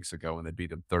 7 weeks ago and they beat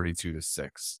them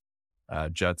 32-6.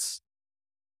 Jets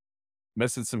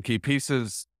missing some key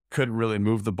pieces, couldn't really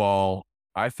move the ball.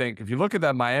 I think if you look at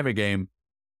that Miami game,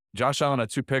 Josh Allen had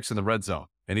 2 picks in the red zone,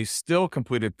 and he still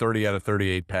completed 30 out of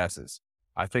 38 passes.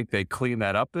 I think they clean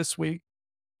that up this week.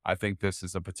 I think this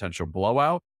is a potential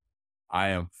blowout. I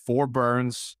am 4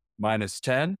 Burns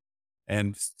 -10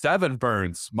 and 7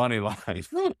 Burns money line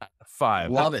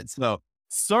 5. Love it. So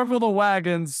circle the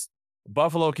wagons.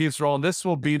 Buffalo keeps rolling. This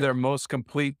will be their most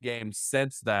complete game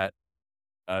since that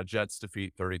Jets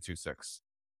defeat 32-6.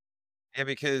 Yeah,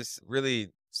 because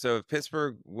really, so if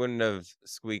Pittsburgh wouldn't have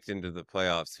squeaked into the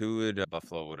playoffs, who would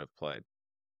Buffalo would have played?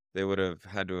 They would have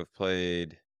had to have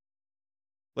played.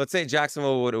 Let's say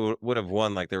Jacksonville would have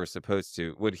won like they were supposed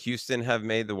to. Would Houston have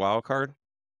made the wild card?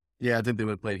 Yeah, I think they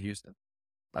would have played Houston.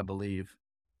 I believe.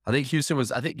 I think Houston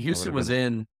was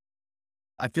in.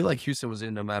 I feel like Houston was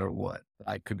in no matter what.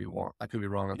 I could be wrong. I could be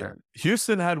wrong on that.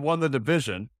 Houston had won the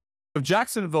division. If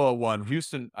Jacksonville had won,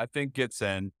 Houston, I think, gets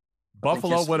in.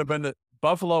 Buffalo would have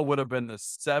been the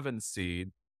 7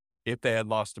 seed if they had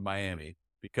lost to Miami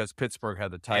because Pittsburgh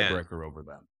had the tiebreaker over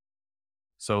them.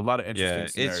 So a lot of interesting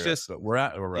scenarios. It's just but we're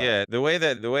at. Yeah, the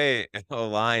way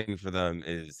aligned for them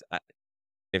is,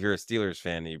 if you're a Steelers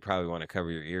fan, you probably want to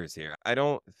cover your ears here. I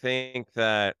think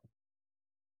that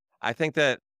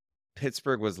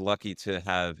Pittsburgh was lucky to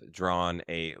have drawn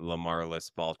a Lamar-less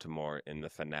Baltimore in the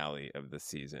finale of the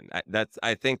season.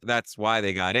 I think that's why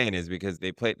they got in, is because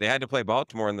they had to play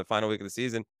Baltimore in the final week of the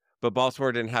season, but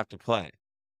Baltimore didn't have to play.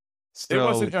 So it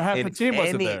wasn't half the team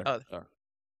wasn't there.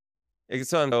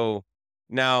 So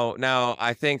now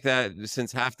I think that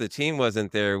since half the team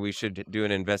wasn't there, we should do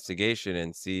an investigation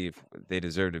and see if they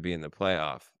deserve to be in the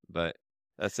playoff. But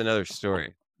that's another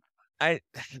story.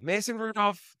 Mason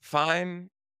Rudolph, fine.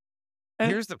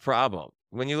 Here's the problem.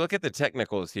 When you look at the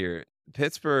technicals here,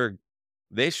 Pittsburgh,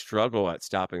 they struggle at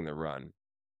stopping the run.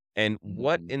 And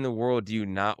what in the world do you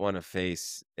not want to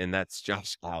face? And that's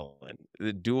Josh Allen,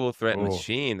 the dual threat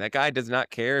machine. That guy does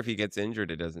not care if he gets injured,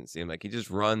 it doesn't seem like. He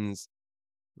just runs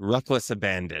reckless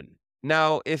abandon.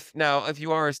 Now, if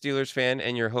you are a Steelers fan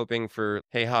and you're hoping for,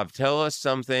 hey, Hav, tell us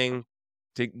something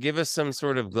to give us some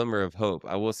sort of glimmer of hope,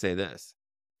 I will say this.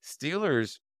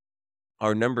 Steelers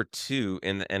are number 2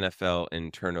 in the NFL in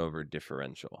turnover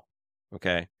differential.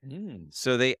 Okay.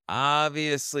 So they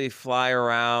obviously fly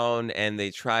around and they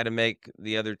try to make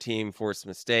the other team force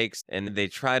mistakes and they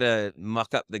try to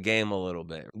muck up the game a little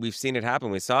bit. We've seen it happen.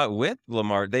 We saw it with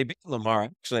Lamar. They beat Lamar,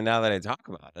 actually, now that I talk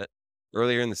about it,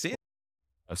 earlier in the season.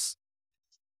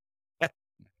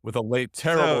 With a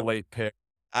terrible late pick.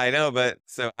 I know, but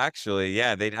so actually,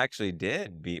 yeah, they actually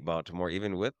did beat Baltimore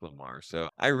even with Lamar. So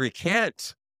I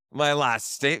recant my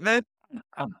last statement.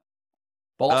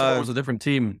 Baltimore was a different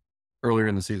team earlier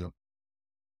in the season.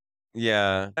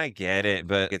 Yeah, I get it,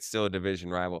 but it's still a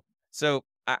division rival. So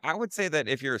I would say that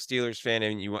if you're a Steelers fan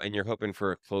and you're hoping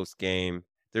for a close game,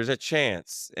 there's a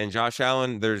chance. And Josh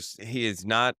Allen, he is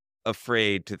not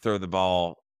afraid to throw the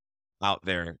ball out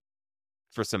there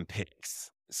for some picks.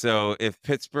 So if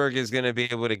Pittsburgh is going to be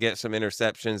able to get some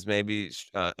interceptions, maybe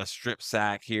a strip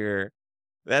sack here,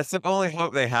 that's the only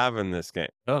hope they have in this game.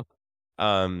 Oh.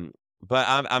 But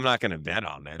I'm not going to bet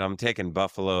on it. I'm taking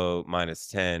Buffalo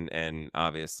 -10 and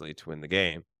obviously to win the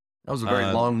game. That was a very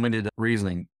long-winded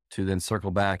reasoning to then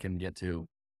circle back and get to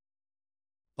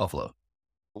Buffalo.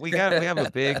 We have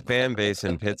a big fan base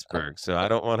in Pittsburgh, so I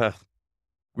don't want to.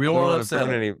 We don't want to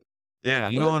burn any. Yeah,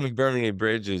 I don't want to burn any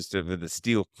bridges to the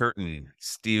steel curtain.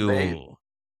 Steel.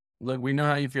 Look, we know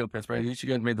how you feel, Pittsburgh. At least you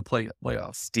guys made the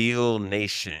playoffs. Steel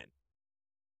Nation.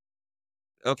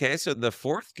 Okay, so the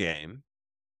fourth game.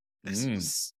 This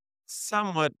is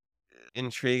somewhat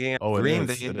intriguing. Oh, Green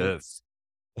it is.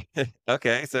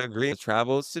 Okay, so Green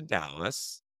travels to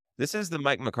Dallas. This is the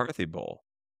Mike McCarthy Bowl.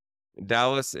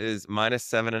 Dallas is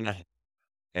 -7.5.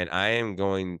 And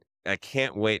I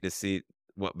can't wait to see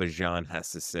what Bajan has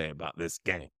to say about this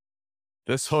game.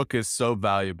 This hook is so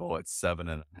valuable at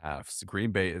 7.5. So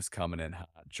Green Bay is coming in hot.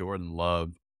 Jordan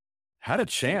Love had a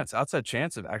outside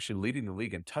chance of actually leading the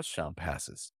league in touchdown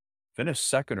passes. Finished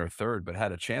 2nd or 3rd, but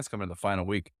had a chance coming in the final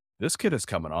week. This kid is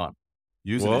coming on.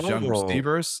 Using his young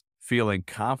receivers, feeling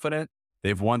confident.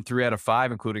 They've won 3 out of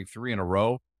 5, including 3 in a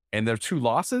row. And their 2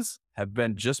 losses have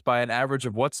been just by an average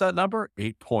of, what's that number?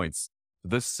 8 points.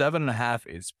 This 7.5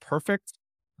 is perfect.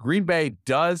 Green Bay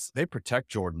they protect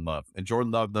Jordan Love, and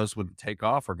Jordan Love knows when to take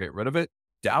off or get rid of it.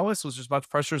 Dallas was just about the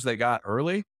pressures they got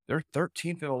early. They're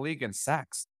 13th in the league in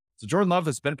sacks. So Jordan Love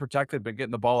has been protected, been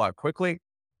getting the ball out quickly.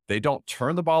 They don't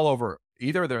turn the ball over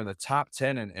either they're in the top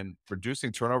 10 and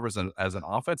reducing turnovers as an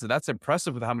offense. And that's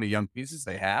impressive with how many young pieces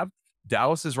they have.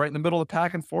 Dallas is right in the middle of the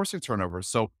pack and forcing turnovers.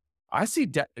 So I see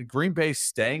Green Bay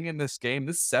staying in this game.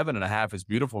 This 7.5 is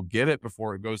beautiful. Get it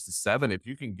before it goes to 7. If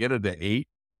you can get it to 8,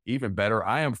 even better.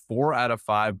 I am 4 out of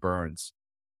 5 Burns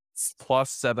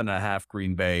plus 7.5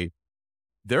 Green Bay.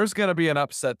 There's going to be an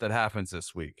upset that happens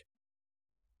this week.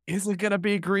 Is it going to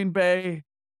be Green Bay?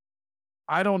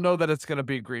 I don't know that it's going to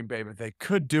be Green Bay, but they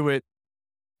could do it.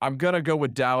 I'm going to go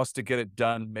with Dallas to get it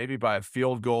done, maybe by a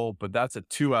field goal, but that's a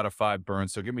 2 out of 5 burn.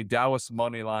 So give me Dallas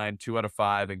money line, 2 out of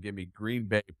 5, and give me Green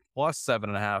Bay plus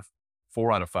 7.5,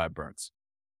 4 out of 5 burns.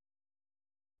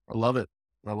 I love it.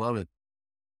 I love it.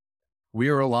 We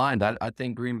are aligned. I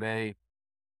think Green Bay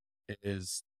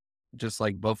is just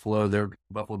like Buffalo. They're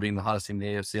Buffalo being the hottest team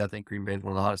in the AFC. I think Green Bay is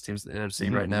one of the hottest teams in the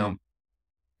NFC right now.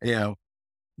 You know,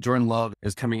 Jordan Love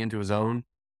is coming into his own,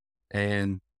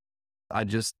 and I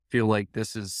just feel like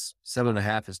this is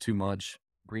 7.5 is too much.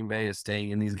 Green Bay is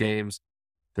staying in these games.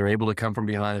 They're able to come from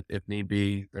behind if need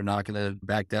be. They're not going to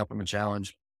back down from a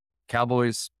challenge.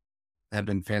 Cowboys have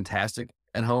been fantastic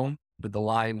at home, but the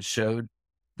line showed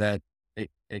that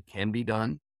it can be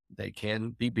done. They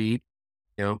can be beat,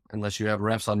 you know, unless you have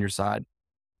refs on your side.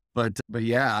 But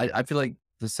yeah, I feel like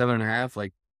the 7.5,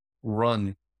 like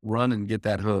run and get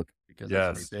that hook because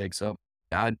that's pretty big. So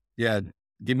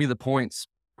give me the points.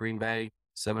 Green Bay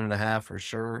 7.5 for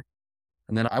sure.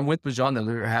 And then I'm with Bajan that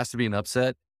there has to be an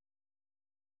upset.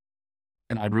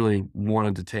 And I really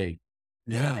wanted to take.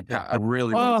 Yeah. I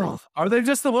really wanted to. Are they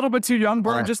just a little bit too young,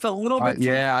 Burn? Just a little bit too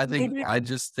young? I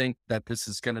just think that this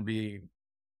is going to be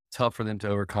tough for them to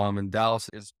overcome. And Dallas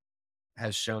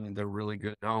has shown that they're really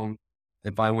good at home.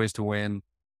 They find ways to win.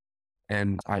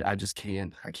 And I just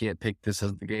can't. I can't pick this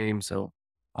as the game. So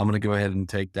I'm going to go ahead and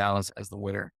take Dallas as the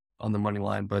winner on the money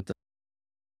line. But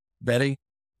Betty,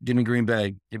 give me Green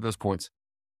Bay. Give those points.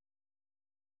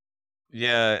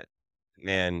 Yeah,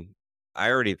 man. I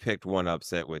already picked one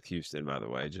upset with Houston, by the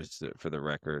way, just for the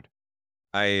record.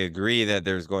 I agree that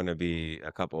there's going to be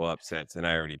a couple upsets, and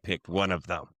I already picked one of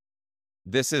them.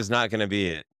 This is not going to be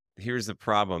it. Here's the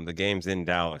problem. The game's in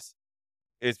Dallas.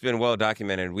 It's been well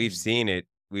documented. We've seen it.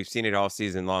 We've seen it all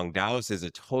season long. Dallas is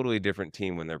a totally different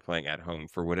team when they're playing at home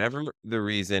for whatever the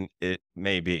reason it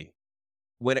may be.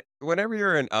 Whenever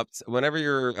you're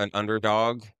an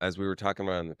underdog, as we were talking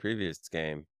about in the previous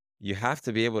game, you have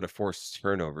to be able to force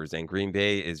turnovers, and Green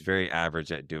Bay is very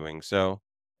average at doing so.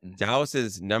 Dallas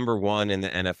is number 1 in the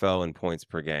NFL in points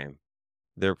per game.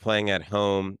 They're playing at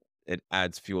home. It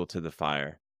adds fuel to the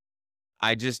fire.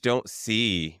 I just don't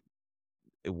see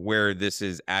where this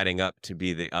is adding up to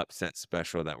be the upset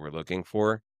special that we're looking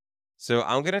for. So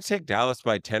I'm going to take Dallas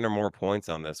by 10 or more points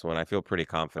on this one. I feel pretty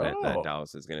confident that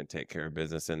Dallas is going to take care of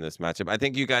business in this matchup. I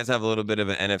think you guys have a little bit of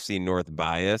an NFC North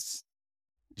bias.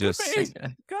 Could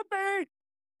be.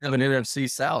 Have an NFC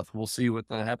South. We'll see what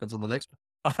happens on the next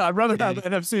one. I'd rather have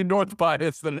an NFC North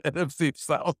bias than an NFC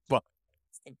South bias.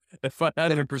 If I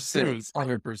had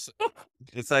 100%.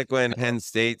 It's like when Penn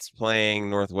State's playing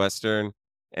Northwestern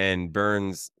and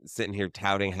Burns sitting here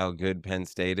touting how good Penn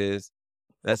State is.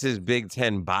 That's his Big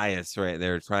Ten bias right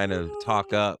there, trying to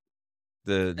talk up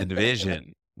the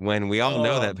division when we all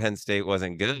know that Penn State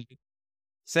wasn't good.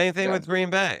 Same thing with Green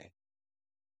Bay.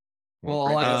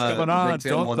 Well, what's going on?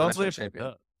 Don't leave.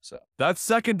 So that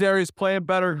secondary is playing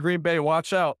better. Green Bay,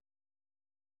 watch out.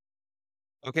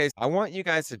 Okay, I want you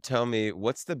guys to tell me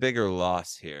what's the bigger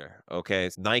loss here. Okay,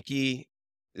 Nike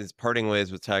is parting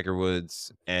ways with Tiger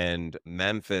Woods, and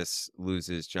Memphis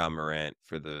loses John Morant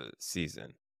for the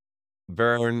season.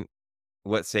 Vern,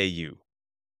 what say you?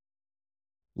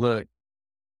 Look,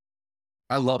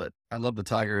 I love it. I love the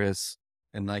Tiger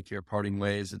and Nike are parting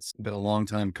ways. It's been a long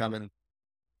time coming.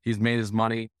 He's made his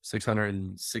money,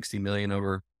 $660 million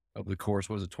over the course,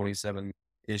 was it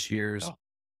 27-ish years? Oh.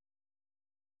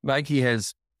 Nike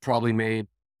has probably made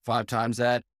 5 times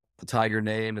that, the Tiger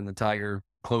name and the Tiger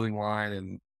clothing line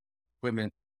and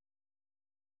equipment.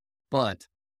 But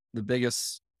the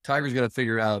biggest, Tiger's going to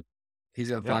figure out, he's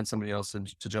going to find somebody else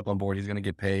to jump on board. He's going to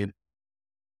get paid.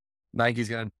 Nike's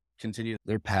going to continue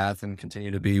their path and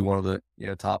continue to be one of the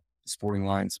top sporting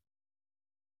lines.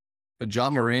 But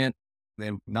John Morant, they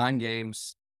have 9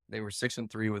 games. They were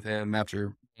 6-3 with him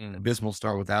after an abysmal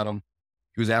start without him.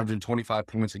 He was averaging 25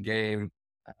 points a game.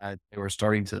 They were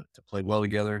starting to play well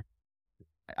together.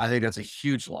 I think that's a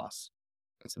huge loss.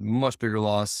 It's a much bigger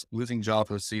loss. Losing Ja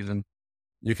for the season,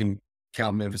 you can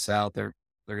count Memphis out. They're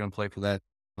going to play for that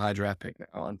high draft pick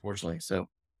now, unfortunately. So,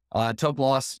 tough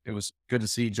loss. It was good to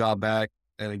see Ja back.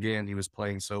 And again, he was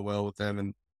playing so well with them,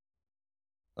 and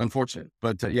unfortunate.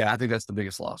 But I think that's the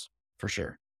biggest loss for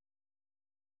sure.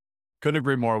 Couldn't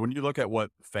agree more. When you look at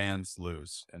what fans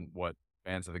lose and what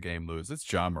fans of the game lose, it's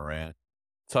John Morant.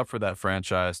 Tough for that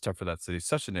franchise, tough for that city.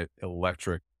 Such an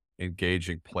electric,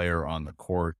 engaging player on the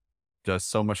court. Does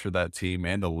so much for that team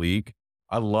and the league.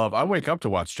 I wake up to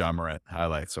watch John Morant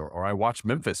highlights or I watch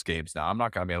Memphis games now. I'm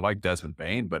not going to I like Desmond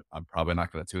Bain, but I'm probably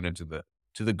not going to tune into the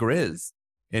Grizz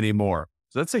anymore.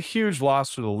 So that's a huge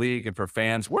loss for the league and for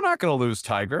fans. We're not going to lose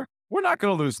Tiger. We're not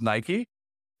going to lose Nike.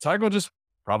 Tiger will just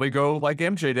probably go like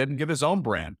MJ did and get his own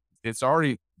brand. It's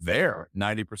already there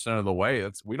 90% of the way.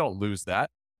 We don't lose that.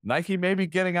 Nike may be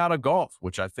getting out of golf,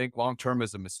 which I think long-term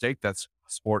is a mistake. That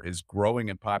sport is growing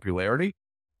in popularity.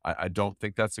 I don't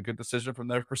think that's a good decision from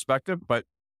their perspective, but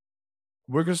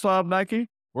we're going to still have Nike.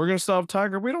 We're going to still have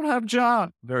Tiger. We don't have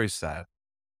John. Very sad.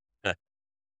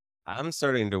 I'm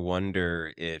starting to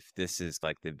wonder if this is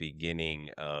like the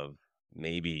beginning of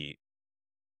maybe,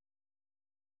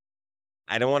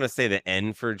 I don't want to say the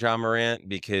end for John Morant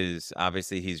because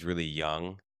obviously he's really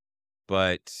young,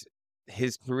 but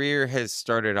his career has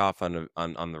started off on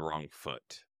the wrong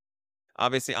foot.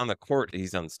 Obviously on the court,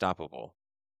 he's unstoppable,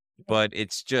 but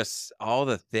it's just all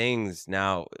the things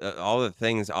now, all the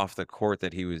things off the court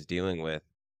that he was dealing with.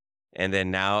 And then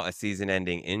now a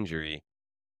season-ending injury.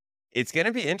 It's going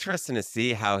to be interesting to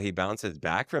see how he bounces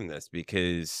back from this,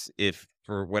 because if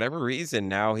for whatever reason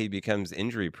now he becomes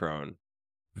injury prone,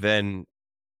 then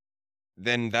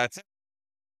that's it.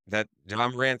 That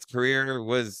John Morant's career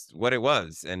was what it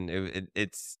was. And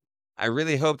it's, I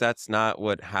really hope that's not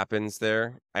what happens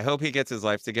there. I hope he gets his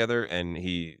life together and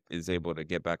he is able to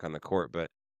get back on the court, but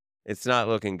it's not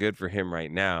looking good for him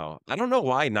right now. I don't know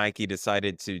why Nike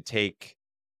decided to take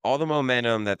all the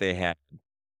momentum that they had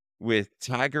with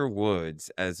Tiger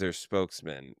Woods as their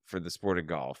spokesman for the sport of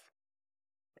golf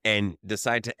and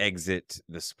decide to exit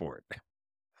the sport.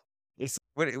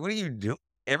 What are you doing?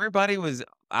 Everybody was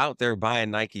out there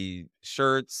buying Nike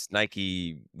shirts,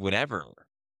 Nike whatever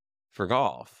for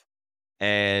golf.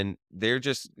 And they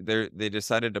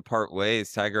decided to part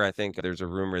ways. Tiger, I think there's a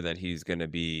rumor that he's going to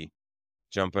be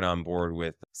jumping on board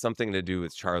with something to do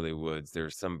with Charlie Woods.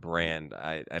 There's some brand.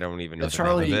 I don't even know the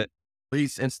name of it.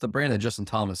 It's the brand of Justin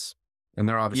Thomas. And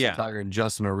they're obviously, Tiger and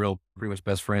Justin are pretty much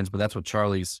best friends, but that's what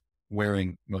Charlie's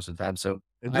wearing most of the time. So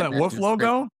is that Wolf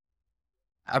logo?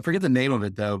 I forget the name of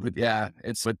it though, but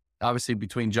but obviously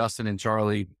between Justin and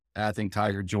Charlie, I think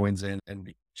Tiger joins in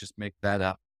and just make that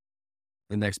up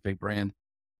the next big brand.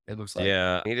 It looks like.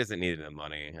 Yeah, he doesn't need the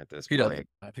money at this point. Doesn't.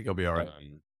 I think he'll be all right.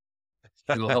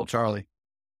 It'll help Charlie.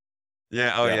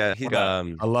 Yeah. Oh yeah.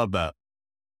 I love that.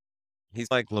 He's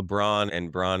like LeBron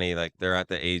and Bronny. Like they're at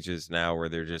the ages now where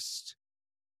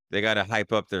they got to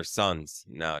hype up their sons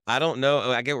now. I don't know.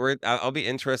 I'll be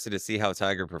interested to see how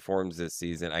Tiger performs this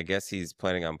season. I guess he's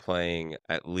planning on playing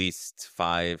at least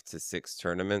 5 to 6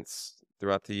 tournaments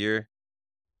throughout the year.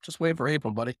 Just wait for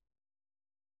April, buddy.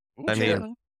 I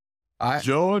mean,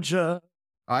 Georgia.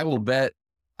 I will bet.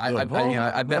 I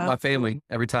bet my family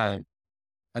every time.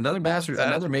 Another Masters,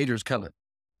 another major's coming.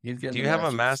 Do you have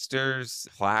a Masters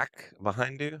plaque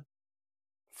behind you?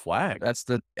 Flag? That's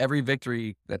every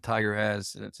victory that Tiger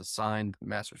has, and it's a signed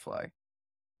Masters flag.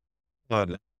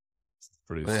 Pretty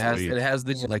sweet. It has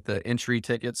the entry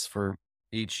tickets for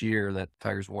each year that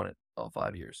Tiger's won it, all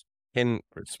 5 years.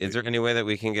 Is there any way that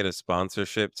we can get a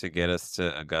sponsorship to get us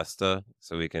to Augusta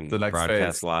so we can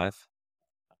broadcast live?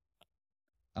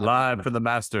 Live for the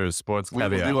Masters Sports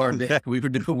Caveat.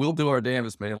 We'll do our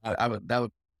damnedest, man.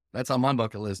 That's on my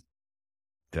bucket list.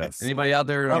 Yes. Anybody out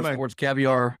there in our Sports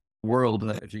Caviar world,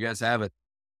 if you guys have it,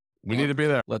 we need to be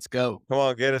there. Let's go. Come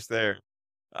on, get us there.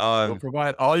 We'll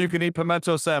provide all you can eat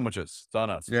pimento sandwiches. It's on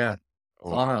us. Yeah,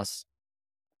 it's on us.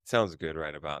 Sounds good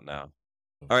right about now.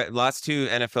 All right, last 2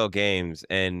 NFL games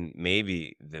and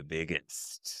maybe the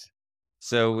biggest.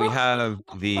 So we have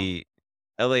the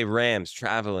LA Rams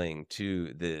traveling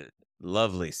to the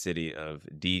lovely city of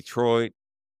Detroit.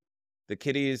 The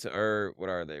Kitties are, what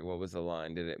are they? What was the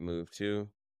line? Did it move to?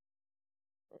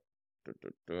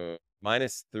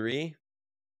 -3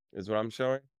 is what I'm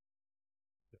showing.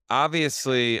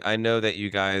 Obviously, I know that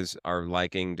you guys are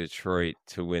liking Detroit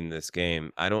to win this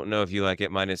game. I don't know if you like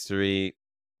it -3.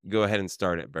 Go ahead and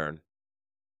start it, Bern.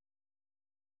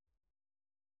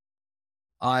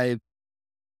 I'm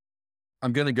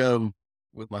going to go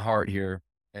with my heart here,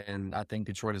 and I think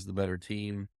Detroit is the better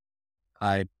team.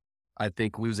 I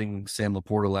think losing Sam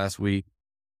Laporta last week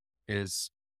is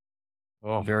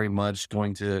very much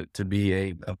going to be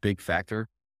a big factor.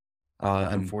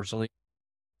 Unfortunately,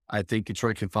 I think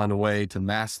Detroit can find a way to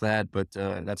mask that, but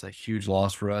that's a huge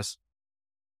loss for us.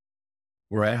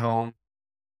 We're at home.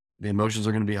 The emotions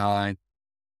are going to be high.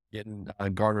 Getting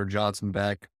Gardner Johnson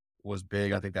back was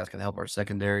big. I think that's going to help our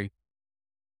secondary.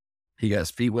 He got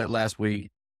his feet wet last week.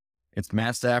 It's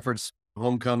Matt Stafford's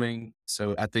homecoming,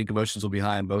 so I think emotions will be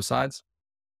high on both sides.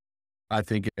 I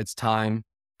think it's time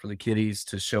for the kiddies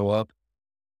to show up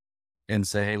and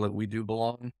say, hey, look, we do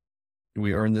belong.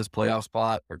 We earned this playoff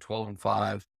spot. We're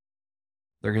 12-5.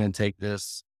 They're going to take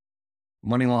this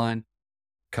money line,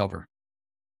 cover.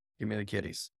 Give me the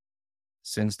kiddies.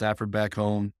 Send Stafford back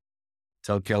home.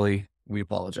 Tell Kelly we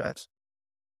apologize.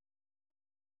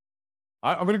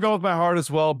 I'm going to go with my heart as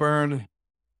well, Bern.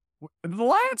 The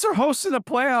Lions are hosting a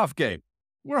playoff game.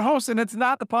 We're hosting. It's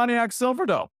not the Pontiac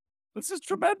Silverdome. This is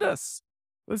tremendous.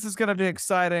 This is going to be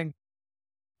exciting.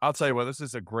 I'll tell you what, this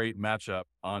is a great matchup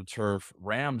on turf.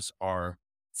 Rams are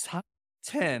top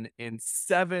 10 in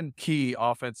 7 key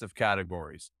offensive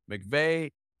categories.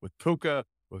 McVay, with Puka,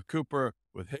 with Cooper,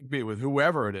 with Higbee, with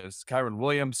whoever it is, Kyron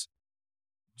Williams.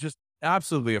 Just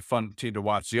absolutely a fun team to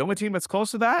watch. The only team that's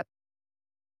close to that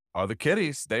are the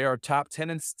Kitties. They are top 10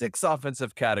 in 6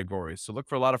 offensive categories. So look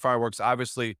for a lot of fireworks.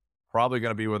 Obviously, probably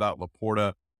going to be without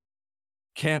Laporta.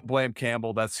 Can't blame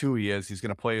Campbell. That's who he is. He's going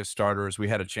to play his starters. We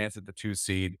had a chance at the 2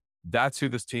 seed. That's who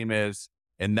this team is.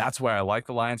 And that's why I like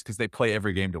the Lions, because they play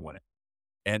every game to win it.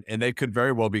 And they could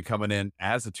very well be coming in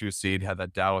as a 2 seed, had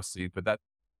that Dallas seed, but that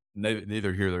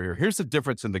neither here nor here. Here's the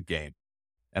difference in the game.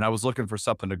 And I was looking for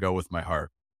something to go with my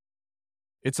heart.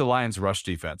 It's a Lions rush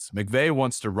defense. McVay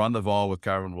wants to run the ball with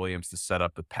Kyron Williams to set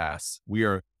up the pass.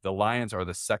 The Lions are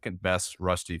the second best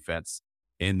rush defense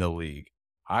in the league.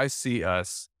 I see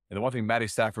us, and the one thing Matty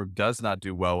Stafford does not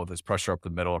do well with is pressure up the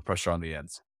middle or pressure on the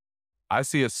ends. I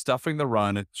see us stuffing the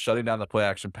run and shutting down the play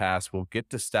action pass. We'll get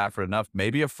to Stafford enough.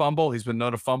 Maybe a fumble. He's been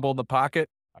known to fumble in the pocket.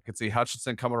 I could see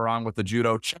Hutchinson coming around with the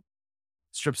judo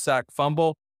strip sack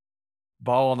fumble.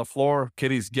 Ball on the floor.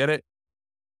 Kitties get it.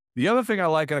 The other thing I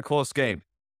like in a close game,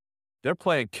 they're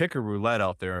playing kicker roulette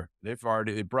out there. They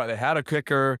had a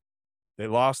kicker. They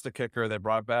lost the kicker. They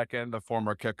brought back in the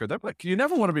former kicker. You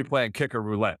never want to be playing kicker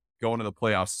roulette going to the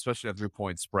playoffs, especially a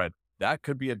 3-point spread. That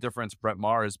could be a difference. Brett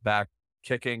Maher is back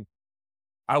kicking.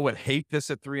 I would hate this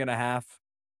at 3.5.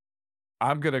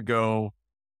 I'm going to go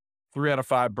 3 out of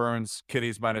 5 Burns,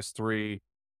 Kitties -3,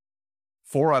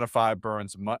 4 out of 5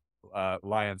 Burns,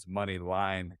 Lions money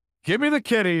line. Give me the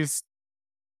Kitties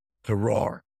to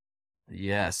roar.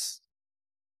 Yes.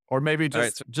 Or maybe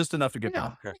just enough to get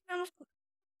down.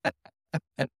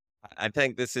 I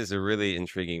think this is a really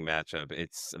intriguing matchup.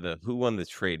 It's the who won the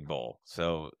trade bowl.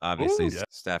 So obviously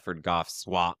Stafford Goff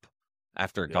swap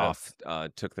after Goff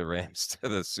took the Rams to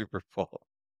the Super Bowl.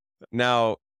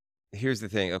 Now, here's the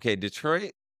thing. Okay,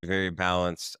 Detroit, very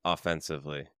balanced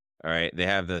offensively. All right. They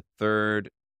have the 3rd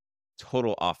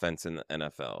total offense in the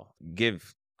NFL.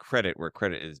 Give credit where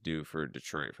credit is due for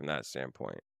Detroit from that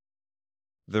standpoint.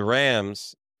 The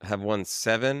Rams have won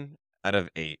 7 out of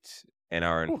 8 and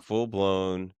are in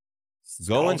full-blown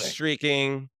going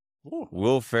streaking,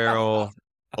 Will Ferrell,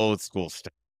 old school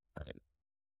stuff.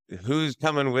 Who's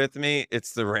coming with me?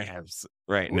 It's the Rams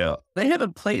right now. They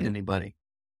haven't played anybody.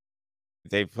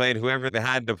 They played whoever they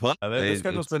had to play.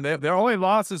 Their only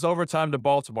loss is overtime to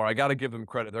Baltimore. I got to give them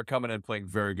credit. They're coming in playing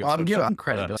very good. Well, I'm giving them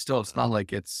credit, but still, it's not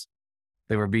like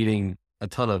they were beating a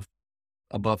ton of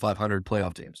above 500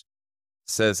 playoff teams.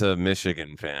 Says a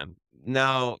Michigan fan.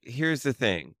 Now, here's the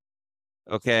thing.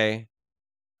 Okay.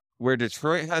 Where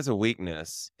Detroit has a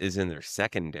weakness is in their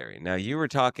secondary. Now, you were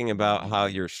talking about how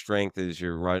your strength is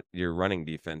your running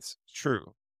defense.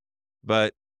 True.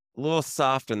 But a little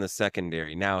soft in the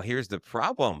secondary. Now, here's the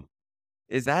problem.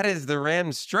 That is the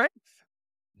Rams' strength.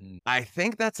 I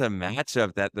think that's a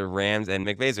matchup that the Rams, and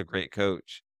McVay's a great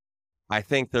coach. I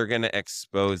think they're going to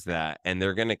expose that, and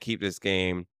they're going to keep this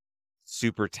game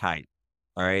super tight.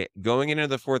 All right. Going into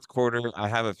the 4th quarter, I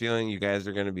have a feeling you guys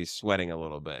are going to be sweating a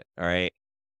little bit. All right.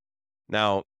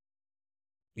 Now,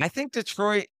 I think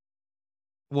Detroit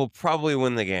will probably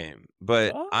win the game,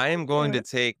 but I'm going to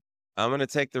take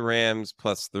the Rams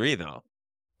 +3 though.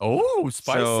 Oh,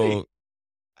 spicy. So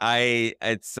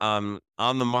it's on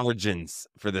the margins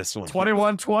for this one.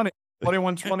 21-20.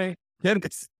 21-20.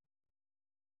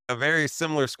 A very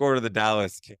similar score to the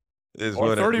Dallas game. Is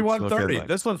or 31-30. Like.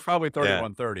 This one's probably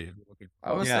 31-30. Yeah.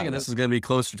 I was thinking this is going to be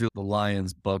closer to the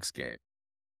Lions-Bucks game.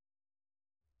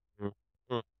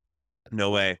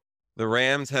 No way. The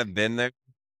Rams have been there.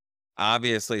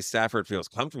 Obviously, Stafford feels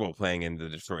comfortable playing in the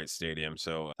Detroit Stadium.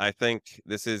 So I think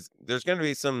there's going to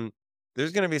be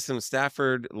some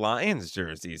Stafford Lions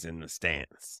jerseys in the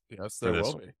stands. Yes, there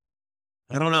will be.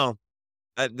 I don't know.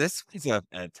 This is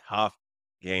a tough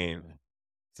game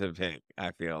to pick,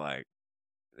 I feel like.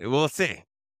 We'll see.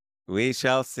 We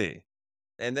shall see.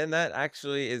 And then that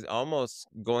actually is almost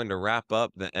going to wrap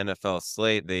up the NFL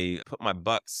slate. They put my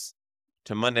Bucks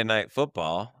to Monday Night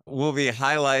Football. Will be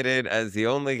highlighted as the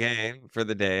only game for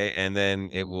the day, and then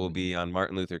it will be on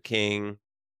Martin Luther King.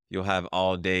 You'll have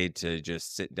all day to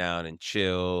just sit down and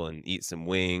chill and eat some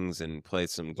wings and play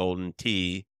some golden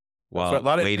tea while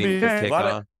waiting for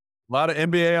kickoff. A lot of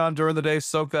NBA on during the day.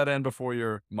 Soak that in before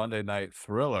your Monday night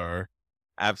thriller.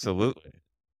 Absolutely.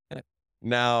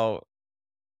 Now,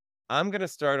 I'm going to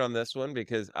start on this one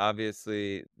because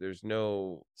obviously there's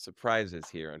no surprises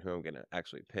here on who I'm going to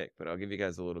actually pick, but I'll give you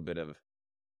guys a little bit of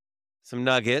some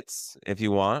nuggets if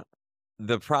you want.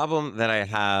 The problem that I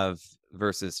have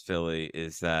versus Philly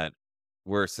is that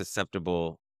we're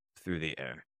susceptible through the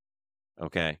air.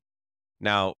 Okay.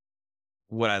 Now,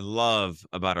 what I love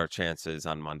about our chances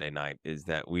on Monday night is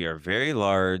that we are very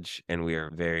large and we are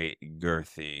very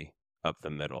girthy up the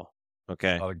middle.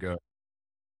 Okay. A lot of go.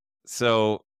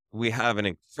 So we have an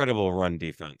incredible run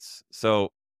defense. So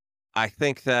I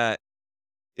think that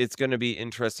it's going to be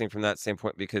interesting from that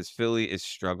standpoint because Philly is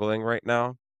struggling right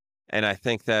now. And I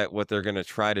think that what they're going to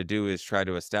try to do is try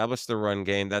to establish the run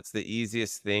game. That's the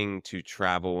easiest thing to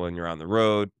travel when you're on the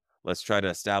road. Let's try to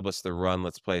establish the run.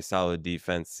 Let's play solid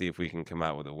defense, see if we can come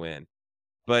out with a win.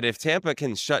 But if Tampa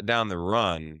can shut down the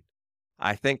run,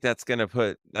 I think that's going to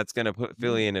put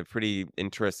Philly in a pretty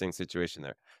interesting situation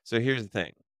there. So here's the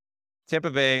thing.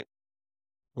 Tampa Bay,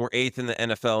 we're 8th in the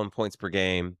NFL in points per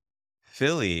game.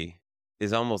 Philly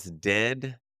is almost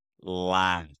dead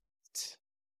last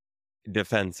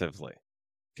defensively.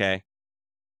 Okay.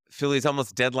 Philly's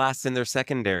almost dead last in their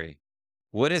secondary.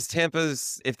 What is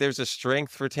Tampa's, if there's a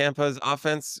strength for Tampa's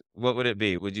offense, what would it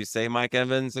be? Would you say Mike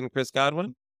Evans and Chris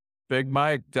Godwin? Big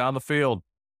Mike down the field.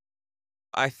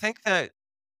 I think that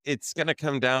it's going to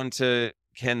come down to,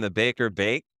 can the baker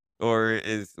bake, or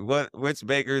which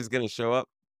baker is going to show up?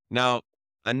 Now,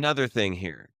 another thing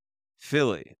here,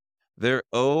 Philly, they're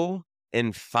 0-5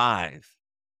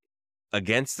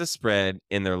 against the spread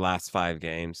in their last 5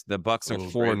 games. The Bucks are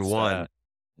 4-1.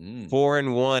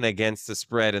 4-1 against the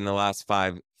spread in the last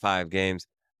five games.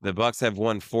 The Bucks have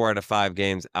won 4 out of 5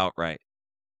 games outright.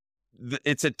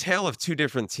 It's a tale of two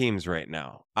different teams right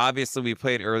now. Obviously, we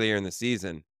played earlier in the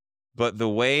season, but the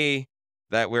way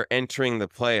that we're entering the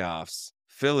playoffs,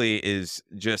 Philly is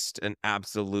just an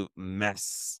absolute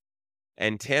mess.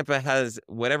 And Tampa has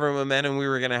whatever momentum we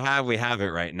were going to have, we have it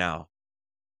right now.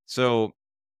 So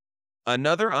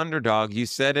another underdog, you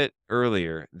said it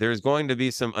earlier, there's going to be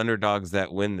some underdogs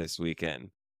that win this weekend.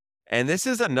 And this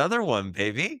is another one,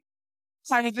 baby.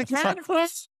 Fire the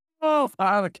cannons. Oh,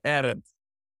 fire the cannons.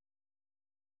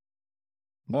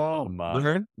 Oh,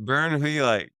 my. Burn, who you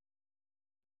like?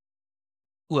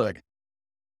 Look,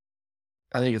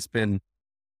 I think it's been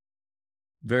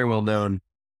very well known,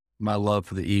 my love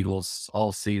for the Eagles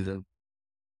all season.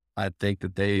 I think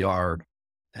that they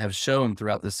have shown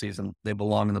throughout this season they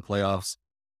belong in the playoffs.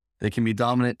 They can be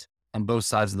dominant on both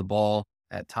sides of the ball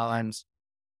at times.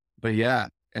 But yeah,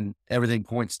 and everything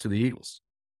points to the Eagles.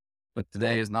 But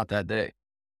today is not that day.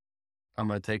 I'm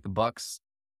going to take the Bucks,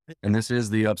 and this is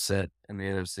the upset in the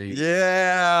NFC.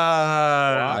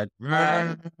 Yeah.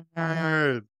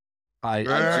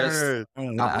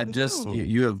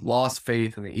 You have lost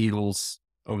faith in the Eagles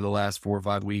over the last 4 or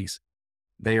 5 weeks.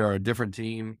 They are a different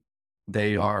team.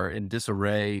 They are in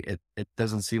disarray. It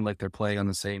doesn't seem like they're playing on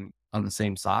the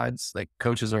same sides. Like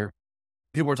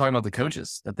people are talking about the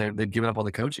coaches, that they've given up on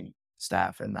the coaching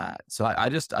staff and that. So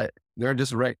they're in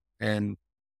disarray. And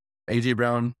AJ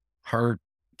Brown hurt.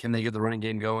 Can they get the running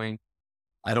game going?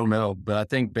 I don't know, but I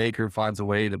think Baker finds a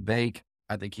way to bake.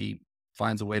 I think he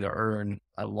finds a way to earn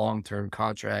a long-term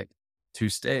contract to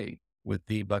stay with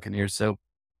the Buccaneers. So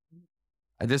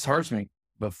this hurts me,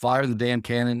 but fire the damn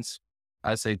cannons.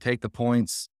 I say take the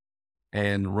points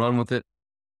and run with it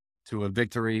to a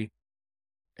victory,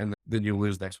 and then you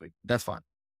lose next week. That's fine.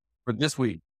 But this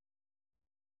week,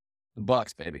 the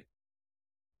Bucks, baby.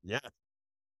 Yeah.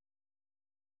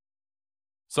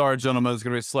 Sorry, gentlemen, there's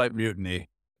going to be a slight mutiny.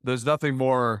 There's nothing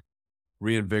more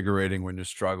reinvigorating when you're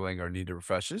struggling or need to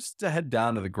refresh. Just to head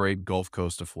down to the great Gulf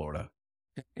Coast of Florida.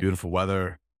 Beautiful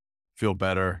weather, feel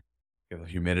better, you have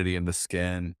the humidity in the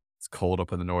skin. It's cold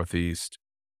up in the Northeast.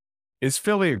 Is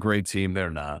Philly a great team? They're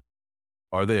not.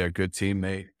 Are they a good team?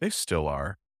 They still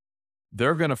are.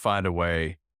 They're going to find a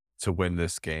way to win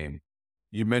this game.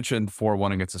 You mentioned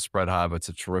 4-1 against the spread high, but it's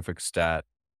a terrific stat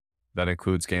that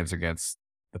includes games against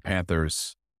the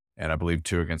Panthers and I believe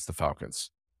 2 against the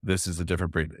Falcons. This is a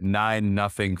different breed.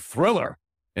 9-0 thriller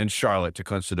in Charlotte to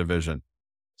clinch the division.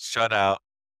 Shut out.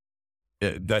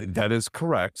 That is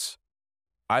correct.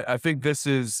 I think this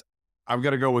is I'm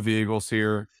going to go with the Eagles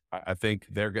here. I think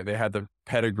they had the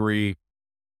pedigree.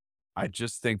 I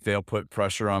just think they'll put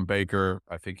pressure on Baker.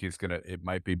 I think it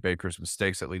might be Baker's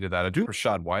mistakes that lead to that. I do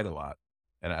Rashad White a lot,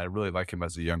 and I really like him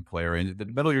as a young player. And the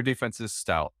middle of your defense is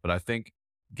stout, but I think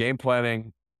game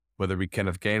planning, whether it be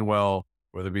Kenneth Gainwell,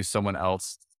 whether it be someone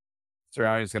else,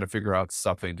 Sirianni's going to figure out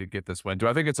something to get this win. Do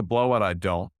I think it's a blowout? I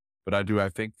don't, but I do. I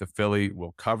think the Philly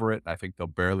will cover it. I think they'll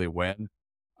barely win.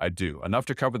 I do. Enough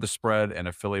to cover the spread and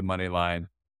a Philly money line.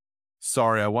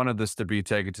 Sorry, I wanted this to be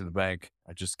taken to the bank.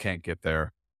 I just can't get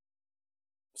there.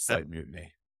 Slight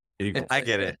mutiny. Eagles. I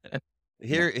get it.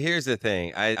 Here's the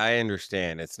thing. I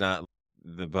understand. It's not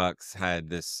the Bucks had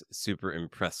this super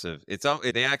impressive.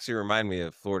 They actually remind me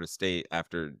of Florida State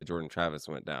after Jordan Travis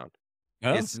went down.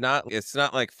 Huh? It's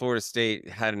not like Florida State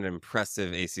had an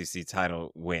impressive ACC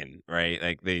title win, right?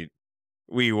 Like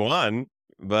we won,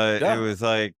 but Yeah. it was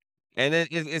like, and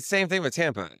it's same thing with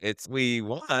Tampa. We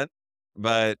won,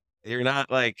 but you're not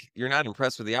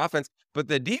impressed with the offense, but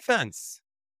the defense.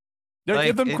 Yeah,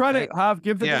 give them credit.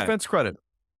 Give the defense credit.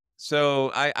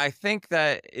 So I think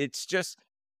that it's just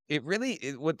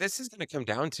what this is going to come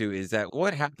down to is that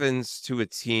what happens to a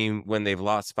team when they've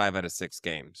lost 5 out of 6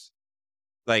 games?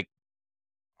 Like,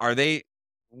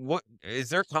 what is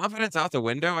their confidence out the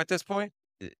window at this point?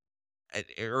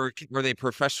 Or are they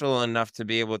professional enough to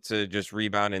be able to just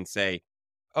rebound and say,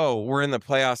 oh, we're in the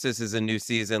playoffs. This is a new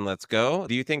season. Let's go.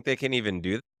 Do you think they can even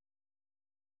do that?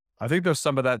 I think there's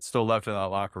some of that still left in that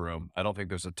locker room. I don't think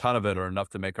there's a ton of it or enough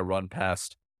to make a run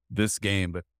past this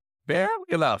game, but barely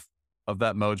enough of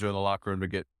that mojo in the locker room to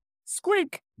get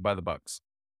squeak by the Bucks.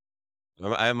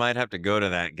 I might have to go to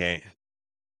that game.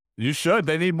 You should.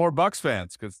 They need more Bucks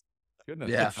fans because, goodness.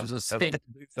 Yeah, I was just saying,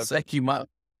 it's like you might.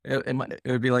 It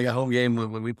would be like a home game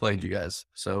when we played you guys.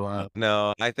 So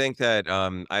no, I think that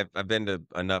I've been to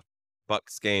enough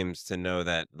Bucks games to know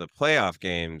that the playoff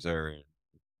games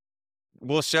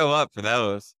we'll show up for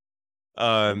those.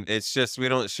 It's just we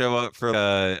don't show up for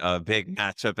a big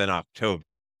matchup in October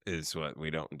is what we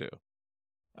don't do.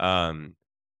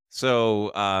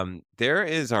 So there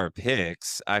is our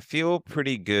picks. I feel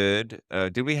pretty good.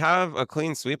 Did we have a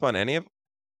clean sweep on any of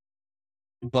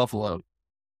them? Buffalo.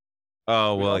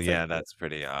 Oh, well, yeah, that's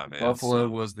pretty obvious. Buffalo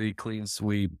was the clean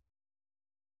sweep.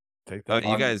 Take Oh, that.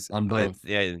 you guys, on both.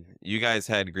 yeah, you guys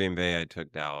had Green Bay. I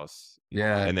took Dallas.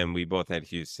 Yeah. And then we both had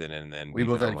Houston, and then We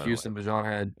both Bijan had went Houston, away. Bijan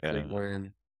had Yeah.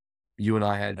 Cleveland. You and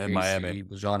I had And KC, Miami.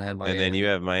 Bijan had Miami. And then you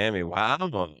have Miami.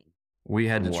 Wow. We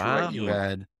had Detroit. Wow. You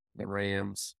had the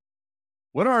Rams.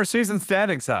 What are our season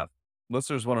standings have?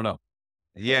 Listeners want to know.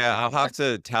 Yeah, I'll have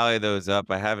to tally those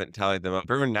up. I haven't tallied them up.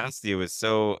 Burn Nasty was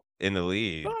so in the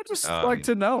lead. I just like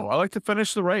to know. I like to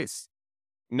finish the race.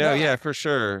 No, Yeah. yeah, for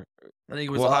sure. I think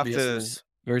it was We'll have obvious. to- It was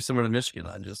very similar to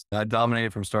Michigan. I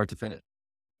dominated from start to finish.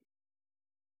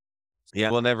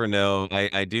 Yeah, we'll never know.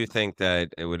 I do think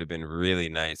that it would have been really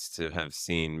nice to have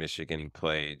seen Michigan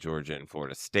play Georgia and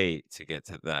Florida State to get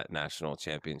to that national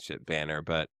championship banner.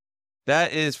 But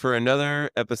that is for another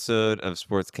episode of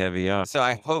Sports Caviar. So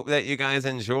I hope that you guys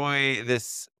enjoy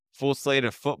this full slate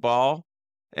of football.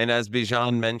 And as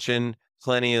Bijan mentioned,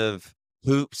 plenty of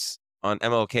hoops on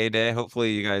MLK Day.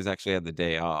 Hopefully you guys actually had the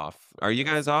day off. Are you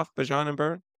guys off, Bijan and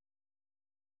Burn?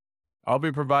 I'll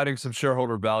be providing some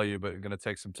shareholder value, but I'm going to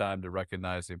take some time to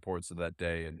recognize the importance of that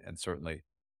day and certainly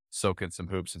soak in some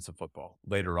hoops and some football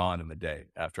later on in the day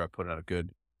after I put out a good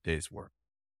day's work.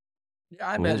 Yeah,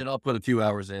 I imagine I'll put a few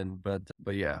hours in, but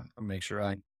yeah, I'll make sure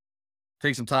I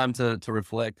take some time to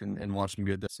reflect and watch some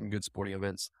good sporting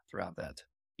events throughout that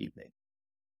evening.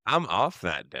 I'm off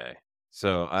that day.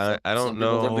 So I don't Some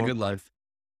people live the know. good life.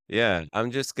 Yeah, I'm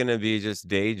just going to be just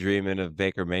daydreaming of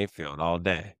Baker Mayfield all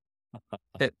day.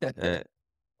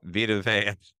 Vita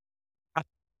Vea.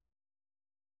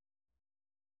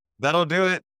 That'll do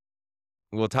it.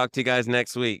 We'll talk to you guys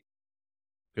next week.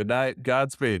 Good night.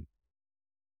 Godspeed.